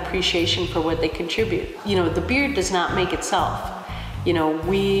have an appreciation for what they contribute. You know, the beer does not make itself. You know,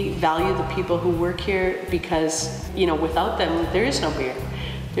 we value the people who work here because, you know, without them, there is no beer.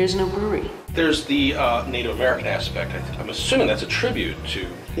 There's no brewery. There's the Native American aspect. I'm assuming that's a tribute to...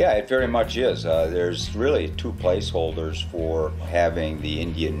 Yeah, it very much is. There's really 2 placeholders for having the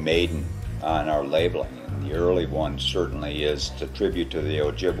Indian Maiden on our labeling. And the early one certainly is a tribute to the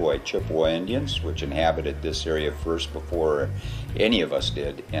Ojibwe Chippewa Indians, which inhabited this area first before any of us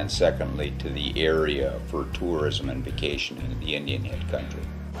did, and secondly to the area for tourism and vacationing in the Indian Head country.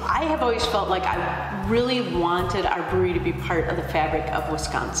 I have always felt like I really wanted our brewery to be part of the fabric of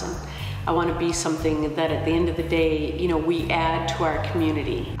Wisconsin. I want to be something that at the end of the day, you know, we add to our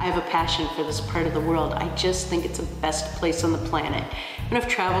community. I have a passion for this part of the world. I just think it's the best place on the planet. And I've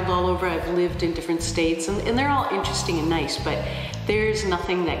traveled all over, I've lived in different states, and they're all interesting and nice, but there's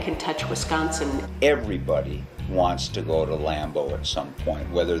nothing that can touch Wisconsin. Everybody wants to go to Lambeau at some point,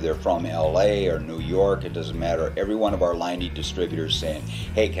 whether they're from LA or New York, it doesn't matter. Every one of our Lindy distributors saying,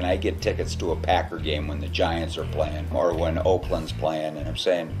 hey, can I get tickets to a Packer game when the Giants are playing or when Oakland's playing? And I'm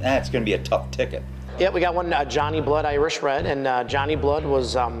saying, it's going to be a tough ticket. Yeah, we got one Johnny Blood Irish Red, and Johnny Blood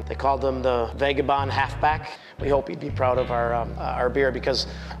was, they called him the Vagabond Halfback. We hope he'd be proud of our beer because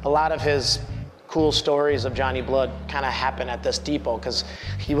a lot of his cool stories of Johnny Blood kind of happen at this depot because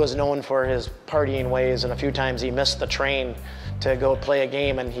he was known for his partying ways, and a few times he missed the train to go play a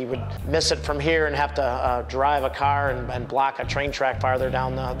game, and he would miss it from here and have to drive a car and block a train track farther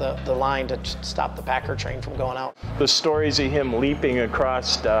down the line to stop the Packer train from going out. The stories of him leaping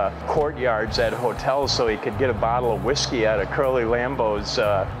across courtyards at hotels so he could get a bottle of whiskey out of Curly Lambeau's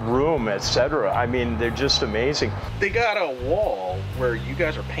room, etc. I mean, they're just amazing. They got a wall where you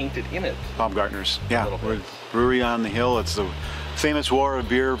guys are painted in it. Baumgartner's, yeah. We're brewery on the hill. It's the famous war of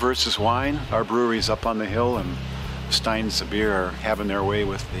beer versus wine. Our brewery's up on the hill, and Steins of beer are having their way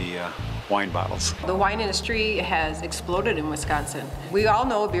with the wine bottles. The wine industry has exploded in Wisconsin. We all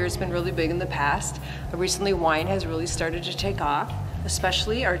know beer has been really big in the past, but recently wine has really started to take off,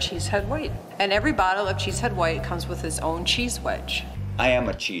 especially our Cheesehead White. And every bottle of Cheesehead White comes with its own cheese wedge. I am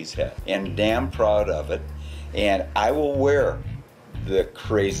a cheesehead and damn proud of it, and I will wear the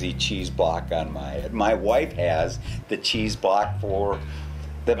crazy cheese block on my head. My wife has the cheese block for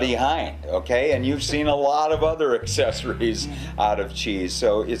the behind, okay? And you've seen a lot of other accessories out of cheese.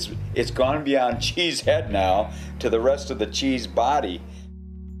 So it's gone beyond Cheesehead now to the rest of the cheese body.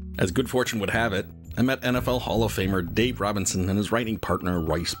 As good fortune would have it, I met NFL Hall of Famer Dave Robinson and his writing partner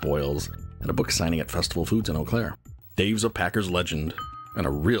Rice Boyles at a book signing at Festival Foods in Eau Claire. Dave's a Packers legend and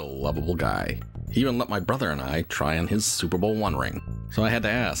a real lovable guy. He even let my brother and I try on his Super Bowl I ring. So I had to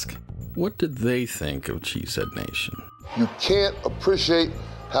ask, what did they think of Cheesehead Nation? You can't appreciate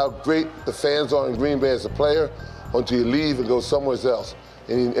how great the fans are in Green Bay as a player until you leave and go somewhere else.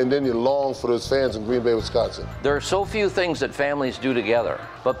 And then you long for those fans in Green Bay, Wisconsin. There are so few things that families do together,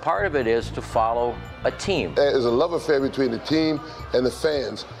 but part of it is to follow a team. There's a love affair between the team and the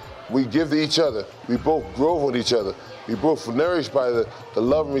fans. We give to each other. We both grow with each other. We both were nourished by the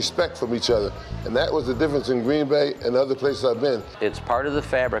love and respect from each other. And that was the difference in Green Bay and other places I've been. It's part of the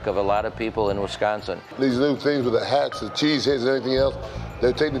fabric of a lot of people in Wisconsin. These new things with the hats, the Cheeseheads, and everything else,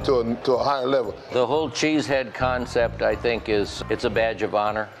 they're taking it to a higher level. The whole Cheesehead concept, I think, it's a badge of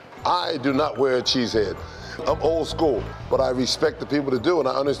honor. I do not wear a Cheesehead. I'm old school, but I respect the people that do, and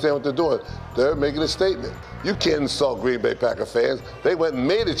I understand what they're doing. They're making a statement. You can't insult Green Bay Packer fans. They went and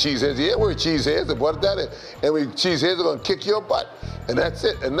made a Cheeseheads. Yeah, we're Cheeseheads, and what that is. And we Cheeseheads are going to kick your butt. And that's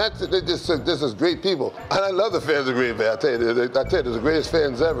it. And that's it. They're just great people. And I love the fans of Green Bay. I tell you, they're the greatest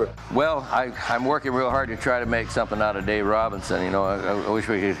fans ever. Well, I'm working real hard to try to make something out of Dave Robinson. You know, I wish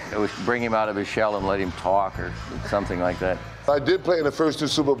we could bring him out of his shell and let him talk or something like that. I did play in the first 2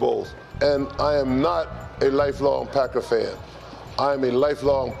 Super Bowls, and I am not a lifelong Packer fan. I'm a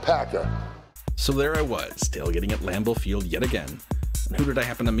lifelong Packer. So there I was, tailgating at Lambeau Field yet again. And who did I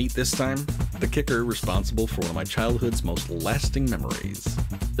happen to meet this time? The kicker responsible for one of my childhood's most lasting memories.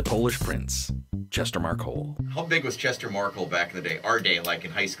 The Polish Prince, Chester Markole. How big was Chester Markole back in the day? Our day, like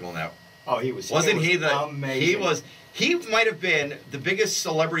in high school now. Oh, he was. Wasn't he the amazing. He might have been the biggest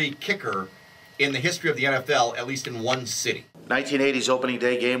celebrity kicker in the history of the NFL, at least in one city. 1980's opening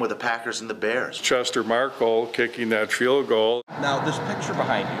day game with the Packers and the Bears. Chester Markole kicking that field goal. Now, this picture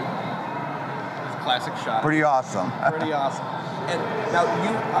behind you, classic shot. Pretty awesome. Pretty awesome. And now,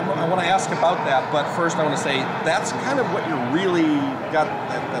 I want to ask about that, but first I want to say that's kind of what you really got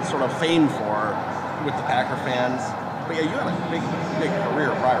that sort of fame for with the Packer fans. But yeah, you had a big career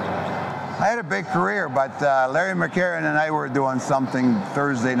prior to that. I had a big career, but Larry McCarron and I were doing something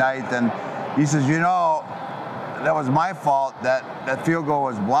Thursday night, and he says, you know, that was my fault that field goal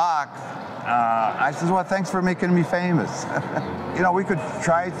was blocked. I says, well, thanks for making me famous. You know, we could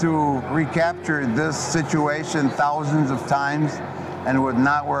try to recapture this situation thousands of times and it would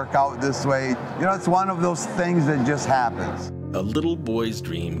not work out this way. You know, it's one of those things that just happens. A little boy's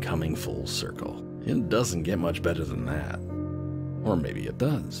dream coming full circle. It doesn't get much better than that. Or maybe it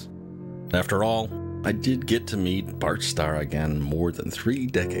does. After all, I did get to meet Bart Starr again more than 3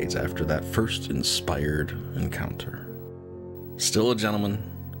 decades after that first inspired encounter. Still a gentleman,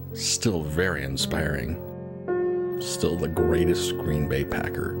 still very inspiring. still the greatest Green Bay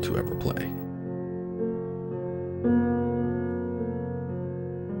Packer to ever play.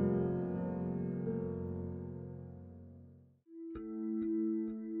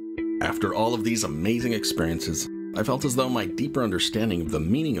 After all of these amazing experiences, I felt as though my deeper understanding of the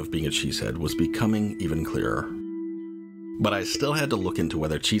meaning of being a cheesehead was becoming even clearer. But I still had to look into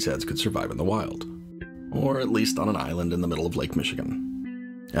whether cheeseheads could survive in the wild, or at least on an island in the middle of Lake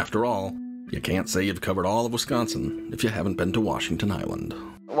Michigan. After all, you can't say you've covered all of Wisconsin if you haven't been to Washington Island.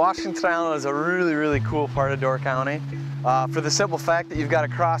 Washington Island is a really, really cool part of Door County, for the simple fact that you've got to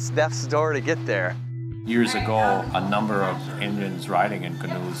cross death's door to get there. Years ago, a number of Indians riding in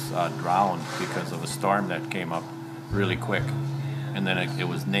canoes drowned because of a storm that came up really quick, and then it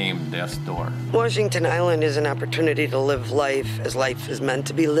was named Death's Door. Washington Island is an opportunity to live life as life is meant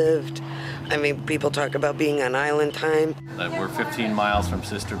to be lived. I mean, people talk about being on island time. We're 15 miles from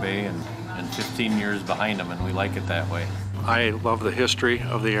Sister Bay and 15 years behind them, and we like it that way. I love the history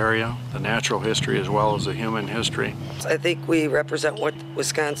of the area, the natural history as well as the human history. I think we represent what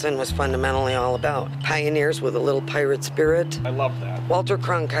Wisconsin was fundamentally all about. Pioneers with a little pirate spirit. I love that. Walter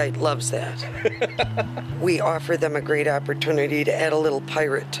Cronkite loves that. We offer them a great opportunity to add a little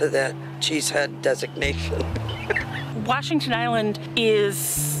pirate to that cheesehead designation. Washington Island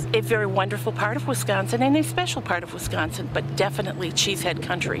is a very wonderful part of Wisconsin and a special part of Wisconsin, but definitely cheesehead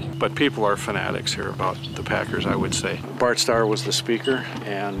country. But people are fanatics here about the Packers, I would say. Bart Starr was the speaker,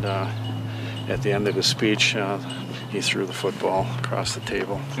 and at the end of his speech, he threw the football across the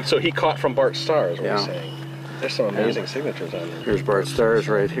table. So he caught from Bart Starr, is what you're saying. There's some amazing signatures on there. Here's Bart Starr's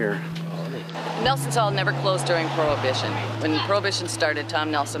right here. Nelson's Hall never closed during Prohibition. When Prohibition started,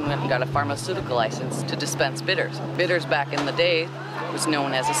 Tom Nelson went and got a pharmaceutical license to dispense bitters. Bitters back in the day was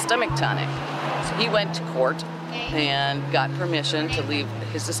known as a stomach tonic. So he went to court and got permission to leave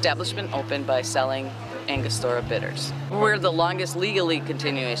his establishment open by selling Angostura bitters. We're the longest legally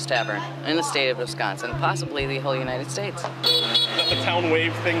continuous tavern in the state of Wisconsin, possibly the whole United States. Got the town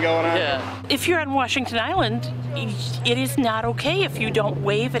wave thing going on? Yeah. If you're on Washington Island, it is not okay if you don't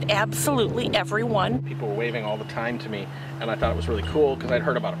wave at absolutely everyone. People were waving all the time to me, and I thought it was really cool because I'd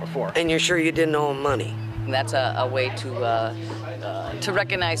heard about it before. And you're sure you didn't owe them money? That's a way to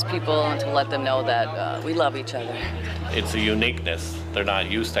recognize people and to let them know that we love each other. It's a uniqueness. They're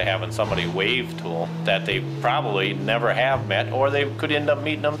not used to having somebody wave to them that they probably never have met, or they could end up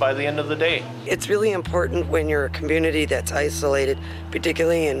meeting them by the end of the day. It's really important when you're a community that's isolated,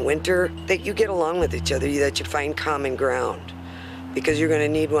 particularly in winter, that you get along with each other, that you find common ground, because you're going to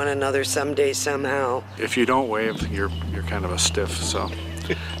need one another someday, somehow. If you don't wave, you're kind of a stiff, so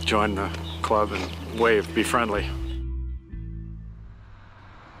join the club and wave, be friendly.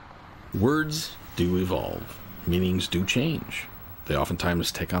 Words do evolve. Meanings do change. They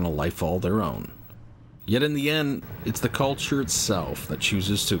oftentimes take on a life all their own. Yet in the end, it's the culture itself that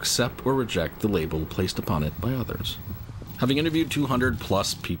chooses to accept or reject the label placed upon it by others. Having interviewed 200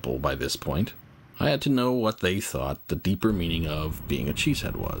 plus people by this point, I had to know what they thought the deeper meaning of being a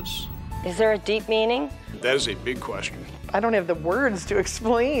cheesehead was. Is there a deep meaning? That is a big question. I don't have the words to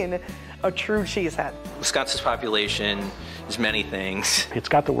explain a true cheesehead. Wisconsin's population is many things. It's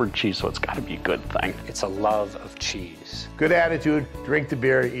got the word cheese, so it's got to be a good thing. It's a love of cheese. Good attitude, drink the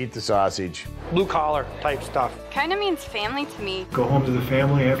beer, eat the sausage. Blue collar type stuff. Kind of means family to me. Go home to the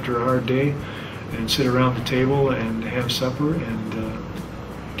family after a hard day and sit around the table and have supper and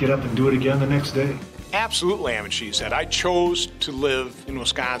get up and do it again the next day. Absolutely, I'm a cheesehead. I chose to live in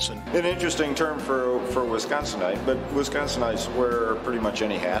Wisconsin. An interesting term for Wisconsinite, but Wisconsinites wear pretty much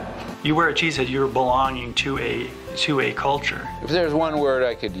any hat. You wear a cheesehead, you're belonging to a culture. If there's one word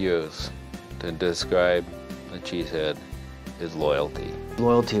I could use to describe a cheesehead, is loyalty.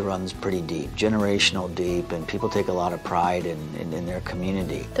 Loyalty runs pretty deep, generational deep, and people take a lot of pride in their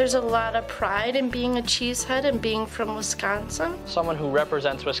community. There's a lot of pride in being a cheesehead and being from Wisconsin. Someone who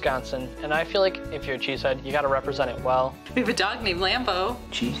represents Wisconsin, and I feel like if you're a cheesehead, you got to represent it well. We have a dog named Lambo.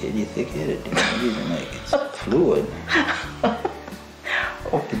 Cheesehead, you thick-headed. It's fluid.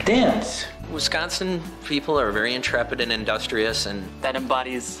 Dense. Wisconsin people are very intrepid and industrious, and that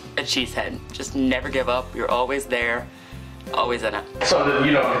embodies a cheesehead. Just never give up. You're always there. Always in it. So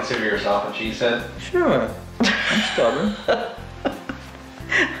you don't consider yourself a cheesehead? Sure. I'm stubborn.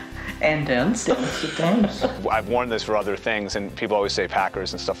 And dense at times. I've worn this for other things, and people always say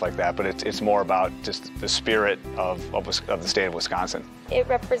Packers and stuff like that, but it's more about just the spirit of the state of Wisconsin. It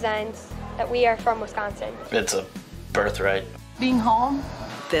represents that we are from Wisconsin. It's a birthright. Being home.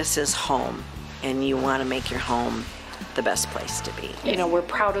 This is home, and you want to make your home the best place to be. You know, we're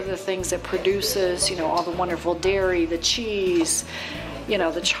proud of the things it produces, you know, all the wonderful dairy, the cheese, you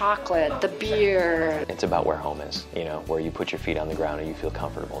know, the chocolate, the beer. It's about where home is, you know, where you put your feet on the ground and you feel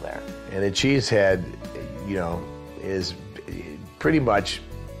comfortable there. And a Cheesehead, you know, is pretty much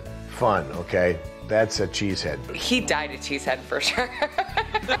fun, okay? That's a Cheesehead. He died a Cheesehead for sure.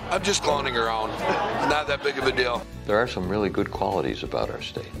 I'm just clowning around. Not that big of a deal. There are some really good qualities about our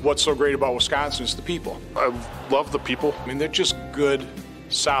state. What's so great about Wisconsin is the people. I love the people. I mean, they're just good,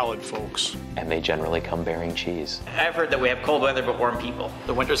 solid folks. And they generally come bearing cheese. I've heard that we have cold weather but warm people.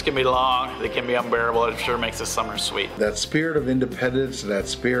 The winters can be long, they can be unbearable. It sure makes the summer sweet. That spirit of independence, that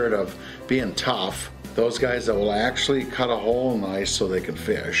spirit of being tough, those guys that will actually cut a hole in the ice so they can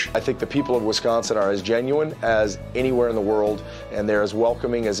fish. I think the people of Wisconsin are as genuine as anywhere in the world, and they're as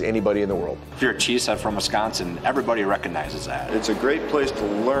welcoming as anybody in the world. If you're a Cheesehead from Wisconsin, everybody recognizes that. It's a great place to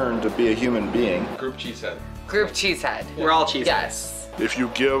learn to be a human being. Group Cheesehead. Group Cheesehead. We're all Cheeseheads. Yes. If you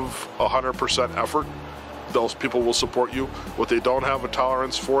give 100% effort, those people will support you. What they don't have a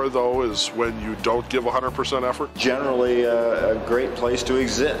tolerance for, though, is when you don't give 100% effort. Generally a great place to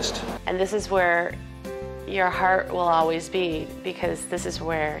exist. And this is where your heart will always be, because this is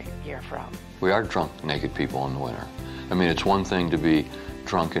where you're from. We are drunk, naked people in the winter. I mean, it's one thing to be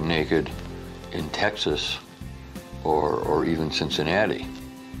drunk and naked in Texas or even Cincinnati,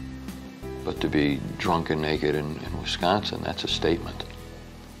 but to be drunk and naked in Wisconsin, that's a statement.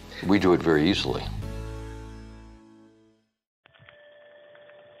 We do it very easily.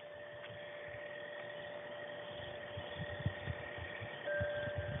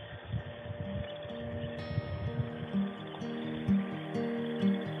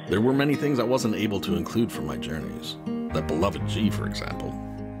 There were many things I wasn't able to include from my journeys. That beloved G, for example.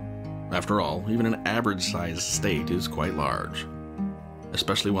 After all, even an average-sized state is quite large,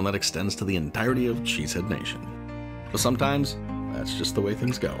 especially one that extends to the entirety of Cheesehead Nation. But sometimes, that's just the way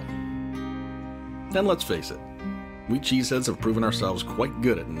things go. And let's face it, we Cheeseheads have proven ourselves quite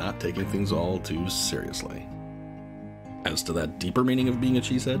good at not taking things all too seriously. As to that deeper meaning of being a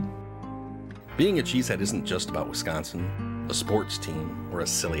Cheesehead, being a Cheesehead isn't just about Wisconsin, a sports team, or a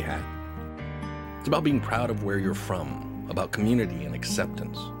silly hat. It's about being proud of where you're from, about community and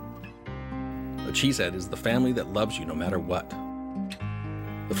acceptance. A Cheesehead is the family that loves you no matter what,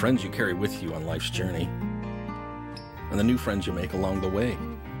 the friends you carry with you on life's journey, and the new friends you make along the way.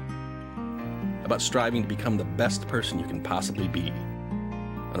 About striving to become the best person you can possibly be,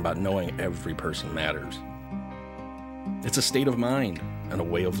 and about knowing every person matters. It's a state of mind and a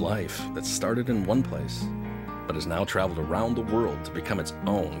way of life that started in one place, but has now traveled around the world to become its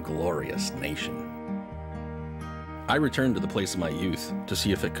own glorious nation. I returned to the place of my youth to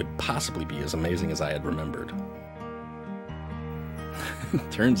see if it could possibly be as amazing as I had remembered.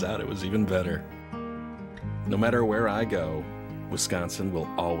 Turns out it was even better. No matter where I go, Wisconsin will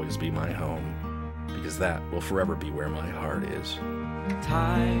always be my home, because that will forever be where my heart is.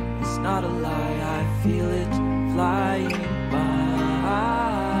 Time is not a lie, I feel it flying by.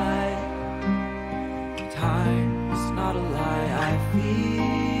 Time is not a lie, I feel.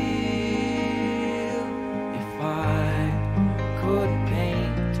 If I could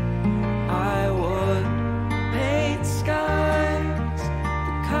paint, I would paint skies,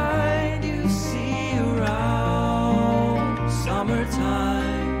 the kind you see around summertime.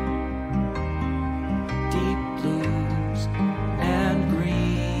 Deep blues and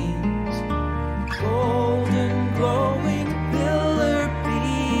greens, golden glowing pillar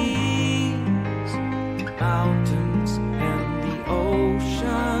beams, mountains